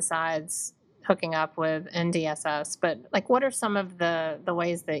besides hooking up with NDSS, but like what are some of the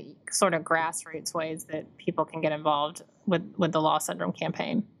ways that sort of grassroots ways that people can get involved with the Lost Syndrome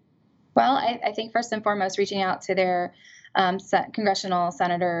campaign? Well, I think first and foremost, reaching out to their congressional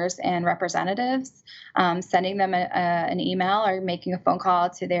senators and representatives, sending them an email or making a phone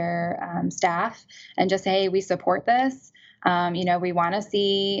call to their staff and just say, hey, we support this. We want to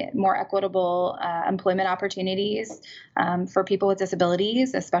see more equitable employment opportunities for people with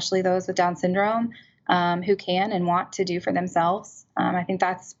disabilities, especially those with Down syndrome, who can and want to do for themselves. I think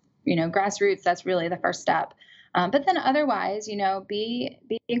that's, grassroots, that's really the first step. But then otherwise, be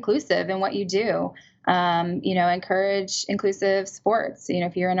inclusive in what you do. Encourage inclusive sports.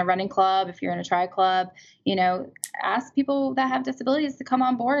 If you're in a running club, if you're in a tri club, ask people that have disabilities to come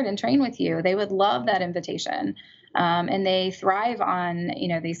on board and train with you. They would love that invitation. And they thrive on,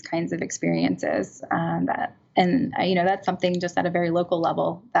 these kinds of experiences. That's something just at a very local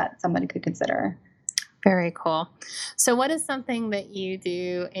level that somebody could consider. Very cool. So what is something that you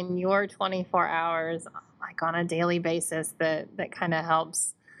do in your 24 hours, like on a daily basis, that kind of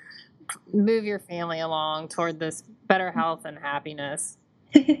helps move your family along toward this better health and happiness?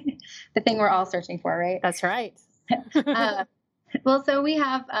 The thing we're all searching for, right? That's right. Well, so we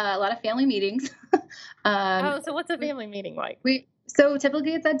have a lot of family meetings. So what's a family meeting like? So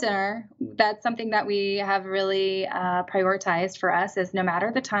typically it's at dinner. That's something that we have really prioritized for us, is no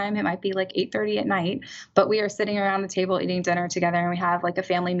matter the time, it might be like 8:30 at night, but we are sitting around the table eating dinner together, and we have like a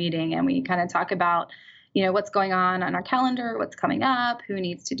family meeting, and we kind of talk about, what's going on our calendar, what's coming up, who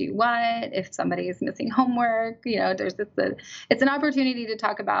needs to do what, if somebody is missing homework, it's an opportunity to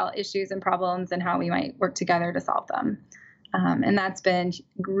talk about issues and problems and how we might work together to solve them. And that's been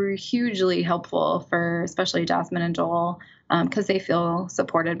hugely helpful for especially Jasmine and Joel, because they feel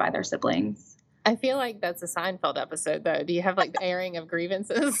supported by their siblings. I feel like that's a Seinfeld episode, though. Do you have like the airing of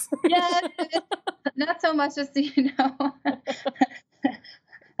grievances? Yes, not so much as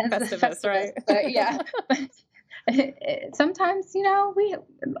Festivus, right? But yeah. Sometimes,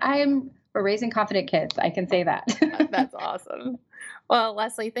 we're raising confident kids. I can say that. That's awesome. Well,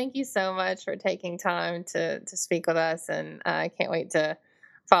 Leslie, thank you so much for taking time to speak with us. And I can't wait to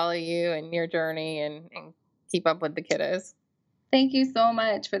follow you and your journey and keep up with the kiddos. Thank you so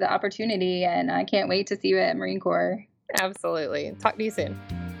much for the opportunity. And I can't wait to see you at Marine Corps. Absolutely. Talk to you soon.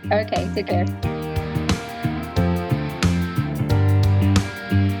 Okay. Take care.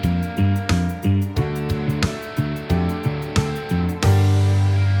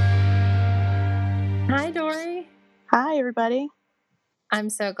 Hi, Dory. Hi, everybody. I'm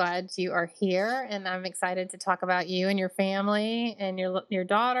so glad you are here, and I'm excited to talk about you and your family and your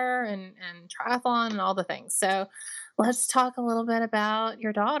daughter and triathlon and all the things. So let's talk a little bit about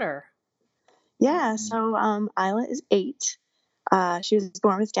your daughter. Yeah, so Isla is 8. She was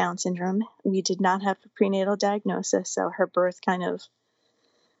born with Down syndrome. We did not have a prenatal diagnosis, so her birth kind of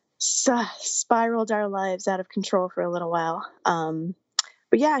spiraled our lives out of control for a little while.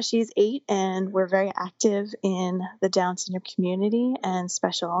 But yeah, she's 8, and we're very active in the Down syndrome community and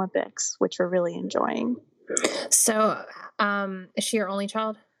Special Olympics, which we're really enjoying. So Is she your only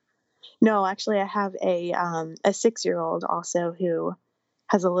child? No, actually, I have a 6-year-old also who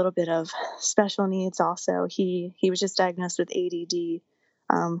has a little bit of special needs. Also, he was just diagnosed with ADD.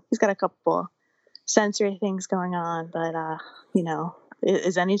 He's got a couple sensory things going on, but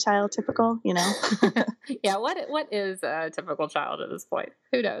is any child typical? Yeah. What is a typical child at this point?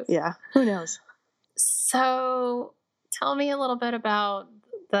 Who knows? Yeah, who knows? So, tell me a little bit about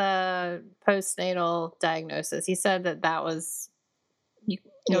the postnatal diagnosis. You said that was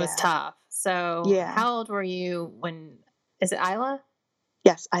it was tough. So, how old were you when? Is it Isla?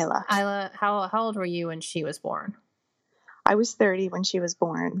 Yes, Isla. Isla, how old were you when she was born? I was 30 when she was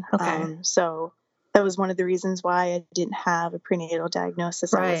born. Okay. So that was one of the reasons why I didn't have a prenatal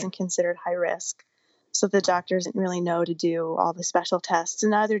diagnosis. Right. I wasn't considered high risk. So the doctors didn't really know to do all the special tests,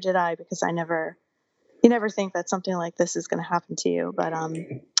 and neither did I, because you never think that something like this is going to happen to you. But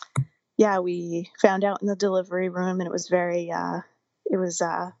we found out in the delivery room, and it was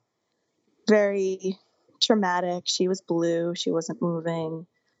very traumatic. She was blue. She wasn't moving.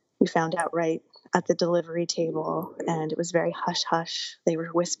 We found out right at the delivery table, and it was very hush hush. They were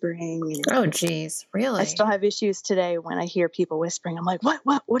whispering. Oh, geez, really? I still have issues today when I hear people whispering. I'm like,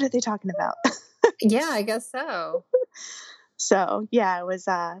 what are they talking about? Yeah, I guess so. So yeah, it was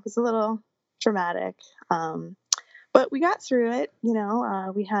a little traumatic. But we got through it.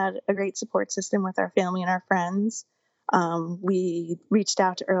 We had a great support system with our family and our friends. We reached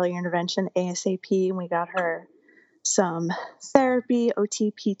out to early intervention ASAP, and we got her some therapy,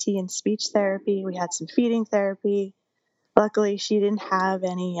 OT, PT, and speech therapy. We had some feeding therapy. Luckily, she didn't have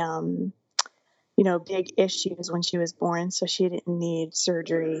any, big issues when she was born, so she didn't need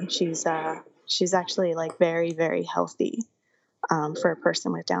surgery. She's actually like very, very healthy for a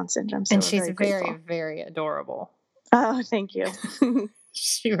person with Down syndrome. So and she's very, very adorable. Oh, thank you.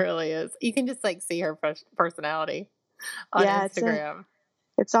 She really is. You can just see her personality on Instagram.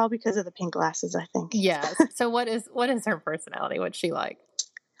 It's all because of the pink glasses, I think. Yes. So what is her personality? What's she like?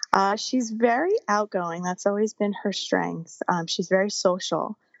 She's very outgoing. That's always been her strength. She's very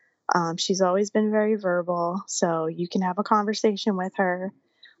social. She's always been very verbal. So you can have a conversation with her.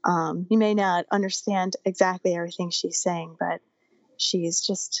 You may not understand exactly everything she's saying, but she's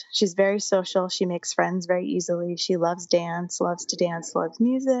very social. She makes friends very easily. She loves to dance, loves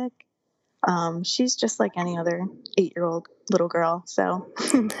music. She's just like any other 8-year-old little girl. So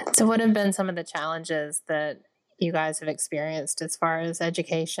what have been some of the challenges that you guys have experienced as far as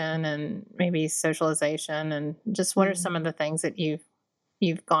education and maybe socialization, and just what are some of the things that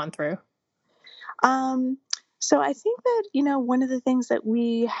you've gone through? So I think that, one of the things that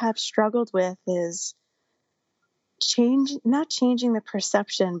we have struggled with is not changing the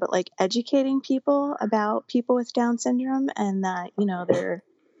perception, but educating people about people with Down syndrome, and that, they're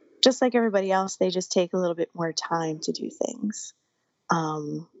just like everybody else. They just take a little bit more time to do things.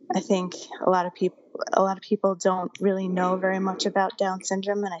 I think a lot of people don't really know very much about Down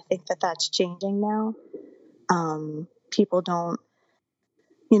syndrome, and I think that that's changing now. People don't,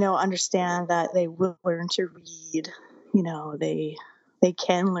 understand that they will learn to read. They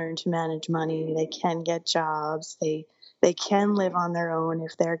can learn to manage money. They can get jobs. They can live on their own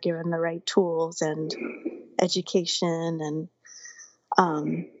if they're given the right tools and education.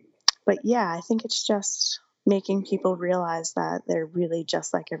 And but yeah, I think it's just making people realize that they're really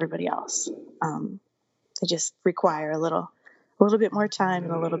just like everybody else. They just require a little bit more time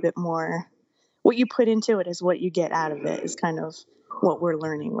and a little bit more. What you put into it is what you get out of it, is kind of what we're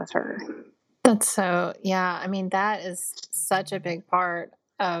learning with her. That's so, yeah. I mean, that is such a big part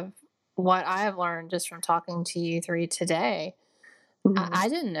of what I have learned just from talking to you three today. Mm-hmm. I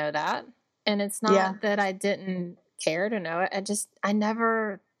didn't know that. And it's not that I didn't care to know it. I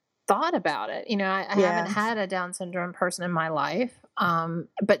never thought about it. I haven't had a Down syndrome person in my life.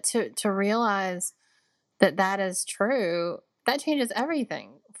 But to realize that is true, that changes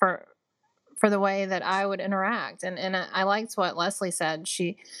everything for the way that I would interact. And I liked what Leslie said.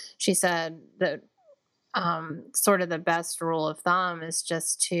 She said that sort of the best rule of thumb is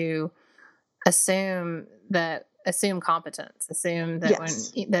just to assume competence, assume that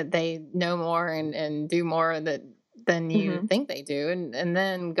that they know more and do more than you think they do, and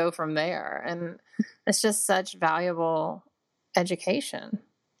then go from there. And it's just such valuable education.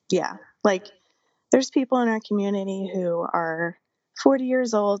 Yeah. There's people in our community who are 40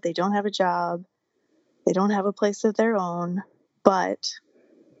 years old. They don't have a job. They don't have a place of their own, but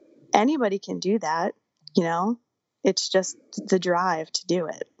anybody can do that. It's just the drive to do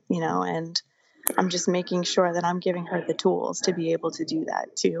it, and I'm just making sure that I'm giving her the tools to be able to do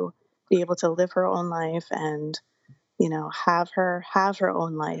that, to be able to live her own life and, have her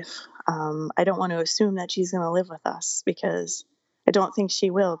own life. I don't want to assume that she's going to live with us, because I don't think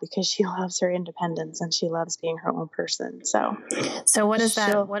she will, because she loves her independence and she loves being her own person. So what is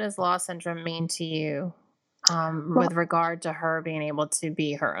that? What does loss syndrome mean to you with regard to her being able to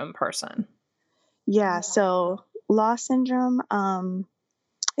be her own person? Yeah. So loss syndrome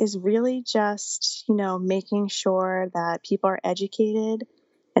is really just, making sure that people are educated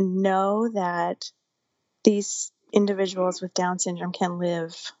and know that these individuals with Down syndrome can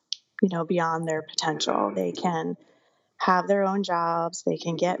live, beyond their potential. They can have their own jobs, they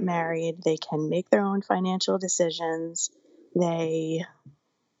can get married, they can make their own financial decisions, they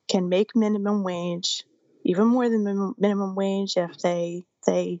can make minimum wage, even more than minimum wage if they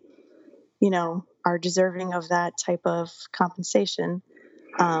are deserving of that type of compensation.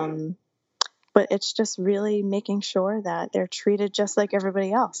 But it's just really making sure that they're treated just like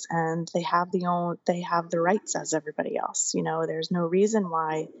everybody else, and they have the rights as everybody else. There's no reason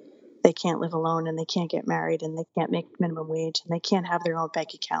why they can't live alone, and they can't get married, and they can't make minimum wage, and they can't have their own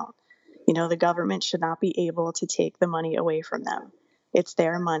bank account. The government should not be able to take the money away from them. It's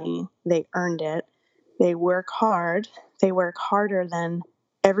their money. They earned it. They work hard. They work harder than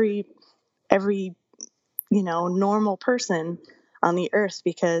every normal person on the earth,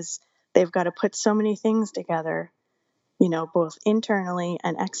 because they've got to put so many things together, both internally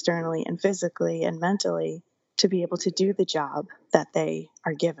and externally and physically and mentally, to be able to do the job that they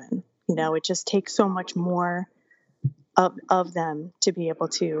are given. It just takes so much more of them to be able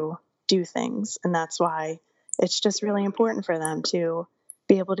to do things. And that's why it's just really important for them to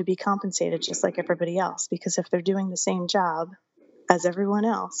be able to be compensated just like everybody else, because if they're doing the same job as everyone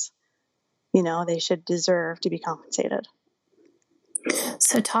else, they should deserve to be compensated.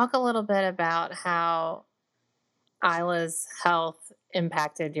 So talk a little bit about how Isla's health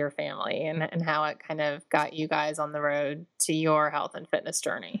impacted your family and how it kind of got you guys on the road to your health and fitness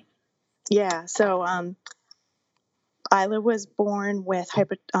journey. Yeah. So Isla was born with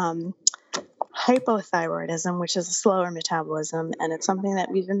hypothyroidism, which is a slower metabolism. And it's something that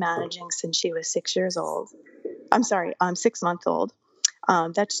we've been managing since she was 6 years old. 6 months old.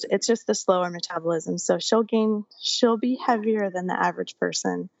 It's just the slower metabolism. So she'll be heavier than the average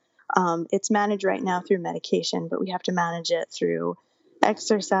person. It's managed right now through medication, but we have to manage it through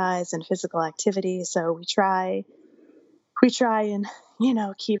exercise and physical activity. So we try and,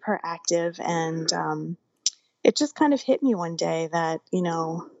 keep her active. And it just kind of hit me one day that,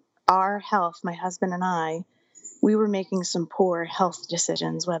 our health, my husband and I, we were making some poor health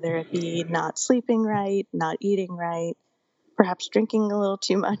decisions, whether it be not sleeping right, not eating right, perhaps drinking a little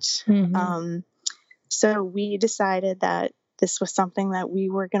too much. Mm-hmm. So we decided that this was something that we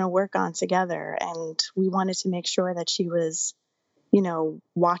were going to work on together. And we wanted to make sure that she was,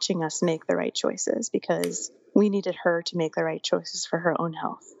 watching us make the right choices, because we needed her to make the right choices for her own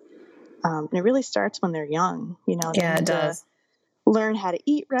health. And it really starts when they're young, Yeah, it does. Learn how to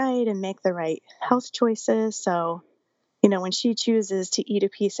eat right and make the right health choices. So, when she chooses to eat a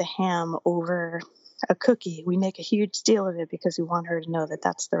piece of ham over a cookie, we make a huge deal of it because we want her to know that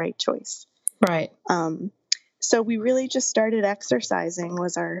that's the right choice. Right. So we really just started exercising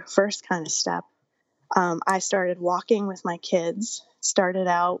was our first kind of step. I started walking with my kids. Started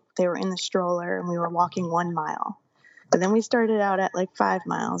out, they were in the stroller and we were walking 1 mile. But then we started out at like 5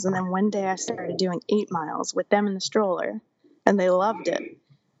 miles. And then one day I started doing 8 miles with them in the stroller, and they loved it.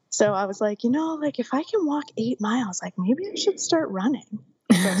 So I was like, if I can walk 8 miles, like maybe I should start running.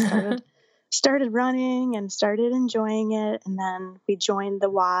 So I started running and started enjoying it. And then we joined the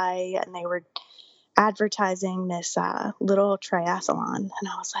Y, and they were advertising this little triathlon. And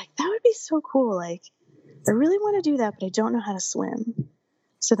I was like, that would be so cool. Like, I really want to do that, but I don't know how to swim.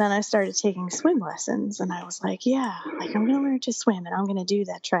 So then I started taking swim lessons, and I was like, yeah, like I'm going to learn to swim, and I'm going to do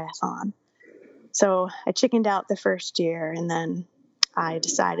that triathlon. So I chickened out the first year, and then I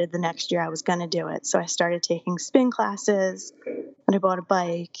decided the next year I was going to do it. So I started taking spin classes, and I bought a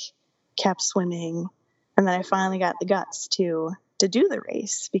bike, kept swimming, and then I finally got the guts to do the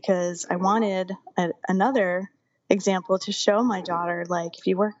race, because I wanted another example to show my daughter, like, if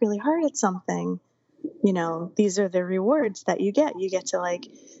you work really hard at something, these are the rewards that you get. You get to like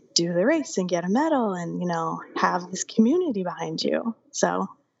do the race and get a medal and, have this community behind you. So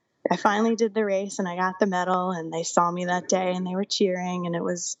I finally did the race and I got the medal, and they saw me that day and they were cheering, and it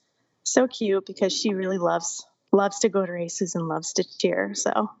was so cute because she really loves to go to races and loves to cheer.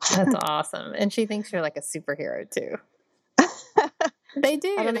 So that's awesome. And she thinks you're like a superhero too. They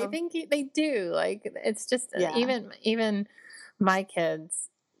do. They think they do. Like, it's just even my kids,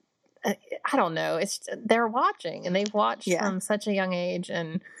 I don't know. They're watching, and they've watched from such a young age.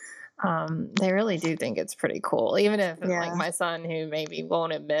 And they really do think it's pretty cool, even if like Yeah. my son, who maybe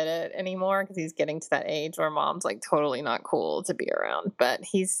won't admit it anymore because he's getting to that age where mom's like totally not cool to be around, but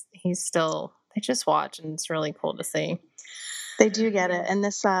he's still, they just watch, and it's really cool to see. They do get it. And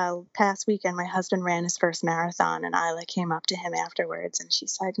this past weekend, my husband ran his first marathon, and Isla came up to him afterwards, and she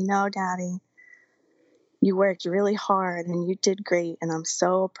said, Daddy, you worked really hard and you did great, and I'm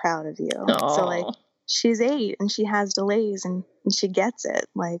so proud of you. Aww. So like, she's 8 and she has delays, and she gets it.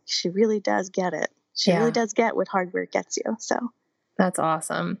 Like, she really does get it. She really does get what hard work gets you. So that's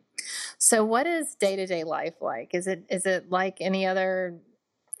awesome. So what is day-to-day life like? Is it like any other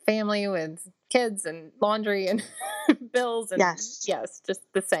family with kids and laundry and bills? And yes, just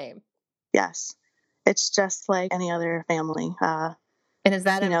the same. Yes, it's just like any other family. And is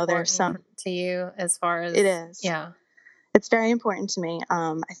that important there's some to you as far as it is? Yeah, it's very important to me.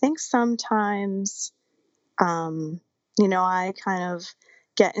 I think sometimes, I kind of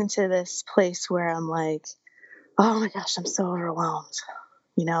get into this place where I'm like, oh my gosh, I'm so overwhelmed.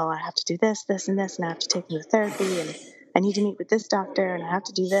 I have to do this, this, and this, and I have to take them to therapy, and I need to meet with this doctor, and I have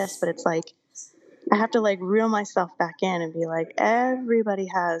to do this. But it's like, I have to like reel myself back in and be like, everybody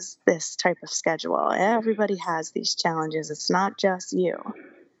has this type of schedule. Everybody has these challenges. It's not just you.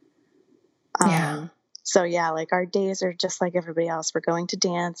 So yeah, like our days are just like everybody else. We're going to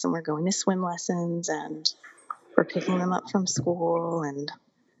dance, and we're going to swim lessons, and we're picking them up from school. And,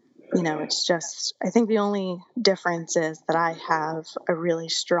 it's just, I think the only difference is that I have a really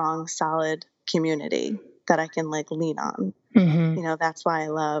strong, solid community that I can like lean on. Mm-hmm. That's why I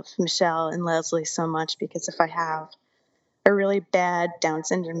love Michelle and Leslie so much, because if I have a really bad Down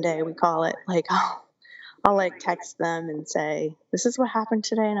syndrome day, we call it, like, I'll like text them and say, this is what happened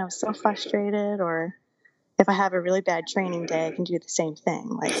today, and I was so frustrated. Or if I have a really bad training day, I can do the same thing.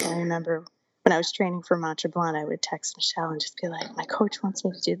 Like, I remember when I was training for Mont Tremblant, I would text Michelle and just be like, my coach wants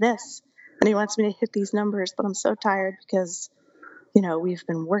me to do this, and he wants me to hit these numbers, but I'm so tired because, we've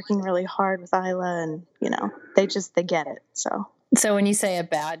been working really hard with Isla, and, they get it. So when you say a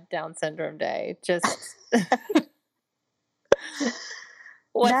bad Down syndrome day, just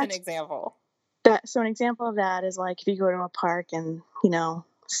what's an example? So an example of that is like if you go to a park and,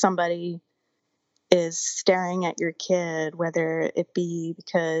 somebody is staring at your kid, whether it be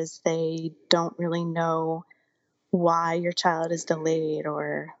because they don't really know why your child is delayed,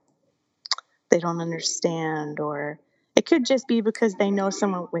 or they don't understand, or it could just be because they know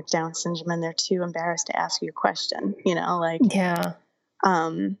someone with Down syndrome and they're too embarrassed to ask you a question,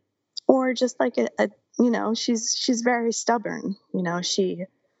 or just like she's very stubborn, she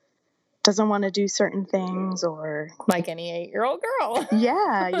doesn't want to do certain things, or like any 8-year-old girl.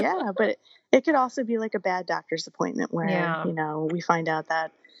 yeah. But it could also be like a bad doctor's appointment where, we find out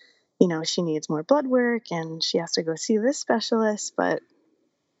that, she needs more blood work and she has to go see this specialist. But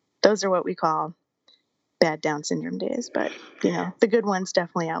those are what we call bad Down syndrome days. But, the good ones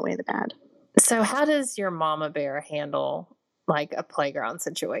definitely outweigh the bad. So how does your mama bear handle like a playground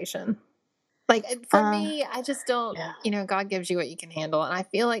situation? Like for me, I just don't, God gives you what you can handle. And I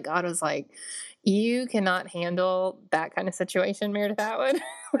feel like God was like, you cannot handle that kind of situation, Meredith Atwood.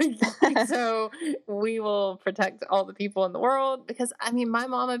 So we will protect all the people in the world, because my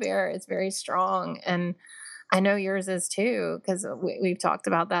mama bear is very strong, and I know yours is too, because we've talked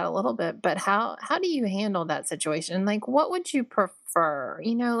about that a little bit. But how do you handle that situation? Like, what would you prefer?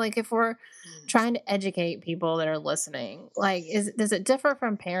 Like if we're trying to educate people that are listening, like, does it differ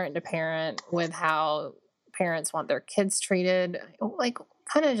from parent to parent with how parents want their kids treated? Like,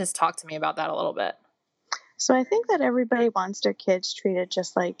 kind of just talk to me about that a little bit. So I think that everybody wants their kids treated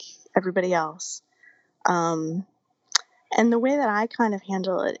just like everybody else. And the way that I kind of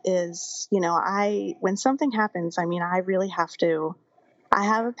handle it is, when something happens, I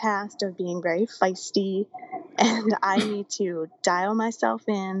have a past of being very feisty, and I need to dial myself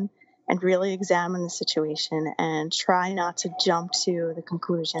in and really examine the situation and try not to jump to the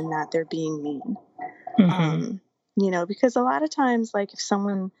conclusion that they're being mean. Mm-hmm. Because a lot of times, like if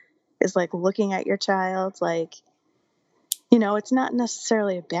someone is like looking at your child, like, it's not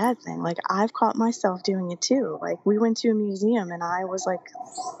necessarily a bad thing. Like I've caught myself doing it too. Like we went to a museum and I was like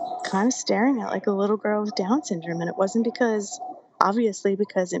kind of staring at like a little girl with Down syndrome. And it wasn't because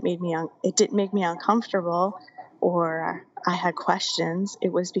it didn't make me uncomfortable or I had questions.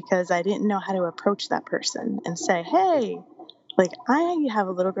 It was because I didn't know how to approach that person and say, hey, like I have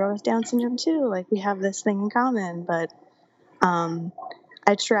a little girl with Down syndrome too. Like we have this thing in common. But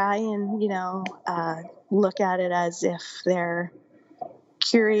I try and, look at it as if they're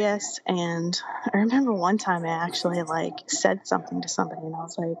curious. And I remember one time I actually like said something to somebody and I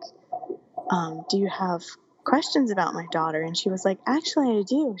was like, do you have questions about my daughter. And she was like, actually, I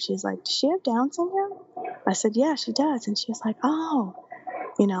do. She's like, does she have Down syndrome? I said, yeah, she does. And she was like, oh,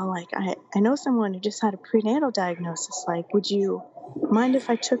 like I know someone who just had a prenatal diagnosis. Like, would you mind if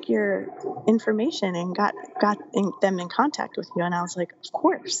I took your information and got them in contact with you? And I was like, of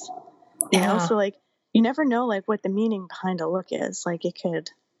course. So like, you never know like what the meaning behind a look is. Like it could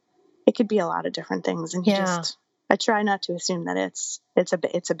be a lot of different things. And I try not to assume that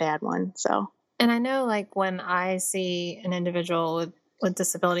it's a bad one. So. And I know like when I see an individual with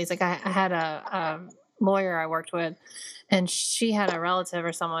disabilities, like I had a lawyer I worked with, and she had a relative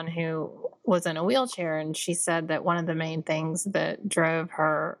or someone who was in a wheelchair, and she said that one of the main things that drove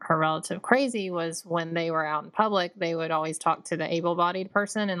her relative crazy was when they were out in public, they would always talk to the able-bodied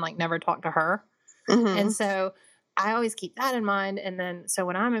person and like never talk to her. Mm-hmm. And so I always keep that in mind. And then so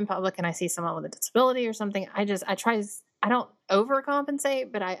when I'm in public and I see someone with a disability or something, I don't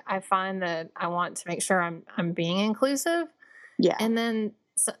overcompensate, but I find that I want to make sure I'm being inclusive. Yeah. And then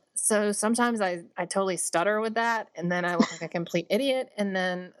so sometimes I totally stutter with that, and then I look like a complete idiot. And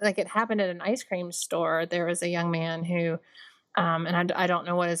then like it happened at an ice cream store. There was a young man who, and I don't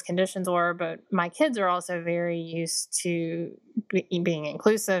know what his conditions were, but my kids are also very used to being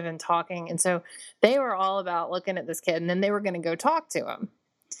inclusive and talking. And so they were all about looking at this kid, and then they were going to go talk to him.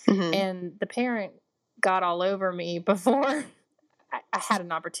 Mm-hmm. And the parent got all over me before I had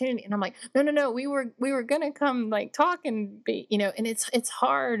an opportunity, and I'm like, no, we were going to come like talk and be, and it's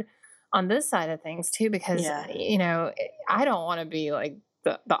hard on this side of things too, because, I don't want to be like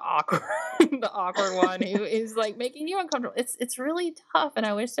the awkward, the awkward one who is like making you uncomfortable. It's really tough. And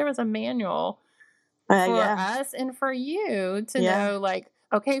I wish there was a manual for us and for you to know like,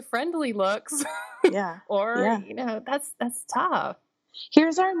 okay, friendly looks. Or, that's tough.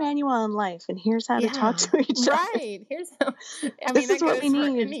 Here's our manual on life, and here's how to talk to each other. Right. This is what we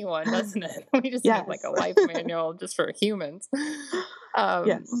need for anyone, doesn't it? We just need like a life manual just for humans.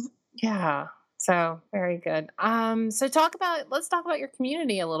 Yes. Yeah. So very good. So let's talk about your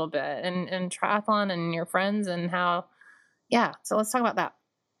community a little bit and triathlon and your friends and how. Yeah. So let's talk about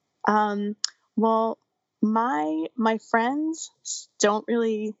that. Well, my friends don't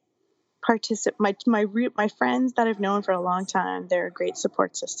really participate. My friends that I've known for a long time, they're a great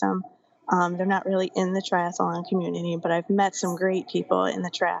support system. They're not really in the triathlon community, but I've met some great people in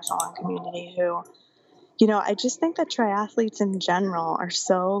the triathlon community who, I just think that triathletes in general are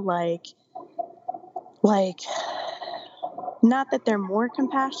so like, not that they're more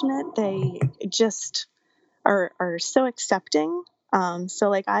compassionate, they just are so accepting. So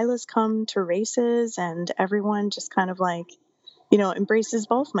like Isla's come to races, and everyone just kind of like, embraces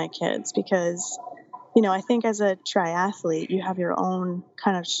both my kids, because, I think as a triathlete, you have your own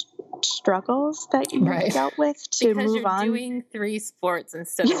kind of struggles that you dealt with to move on. Because you're doing 3 sports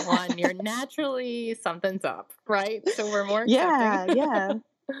instead of 1, you're naturally something's up, right? So we're more accepting. Yeah.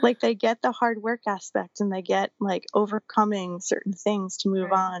 Like they get the hard work aspect, and they get like overcoming certain things to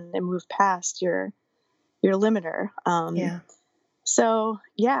move on and move past your limiter. So,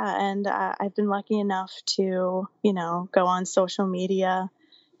 and I've been lucky enough to, go on social media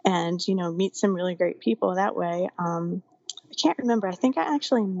and, meet some really great people that way. I can't remember. I think I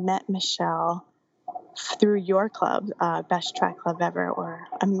actually met Michelle through your club, Best Tri Club Ever, or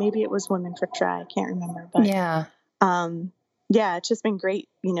maybe it was Women for Tri. I can't remember. But it's just been great,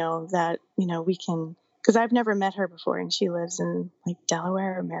 that, we can, because I've never met her before, and she lives in like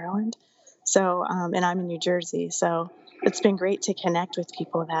Delaware or Maryland. So, and I'm in New Jersey. So it's been great to connect with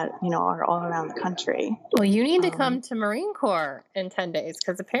people that, are all around the country. Well, you need to come to Marine Corps in 10 days,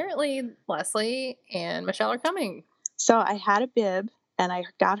 because apparently Leslie and Michelle are coming. So I had a bib, and I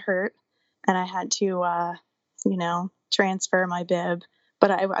got hurt, and I had to, transfer my bib,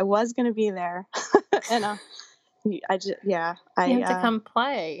 but I was going to be there. And you have to come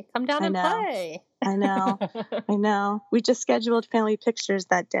play. Come down and play. I know. We just scheduled family pictures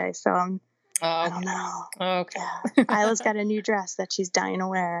that day, so I don't know. Okay. Yeah. Isla's got a new dress that she's dying to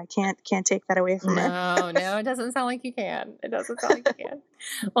wear. I can't take that away from her. No, it doesn't sound like you can.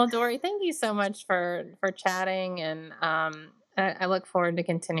 Well, Dory, thank you so much for chatting, and I look forward to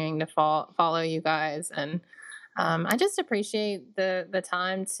continuing to follow you guys, and I just appreciate the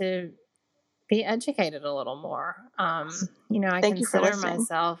time to be educated a little more. I consider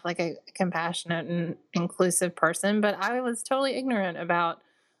myself like a compassionate and inclusive person, but I was totally ignorant about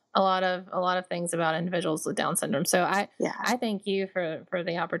a lot of things about individuals with Down syndrome. So I thank you for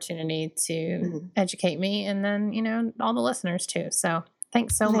the opportunity to educate me, and then, all the listeners too. So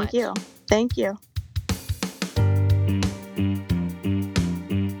thanks so much. Thank you.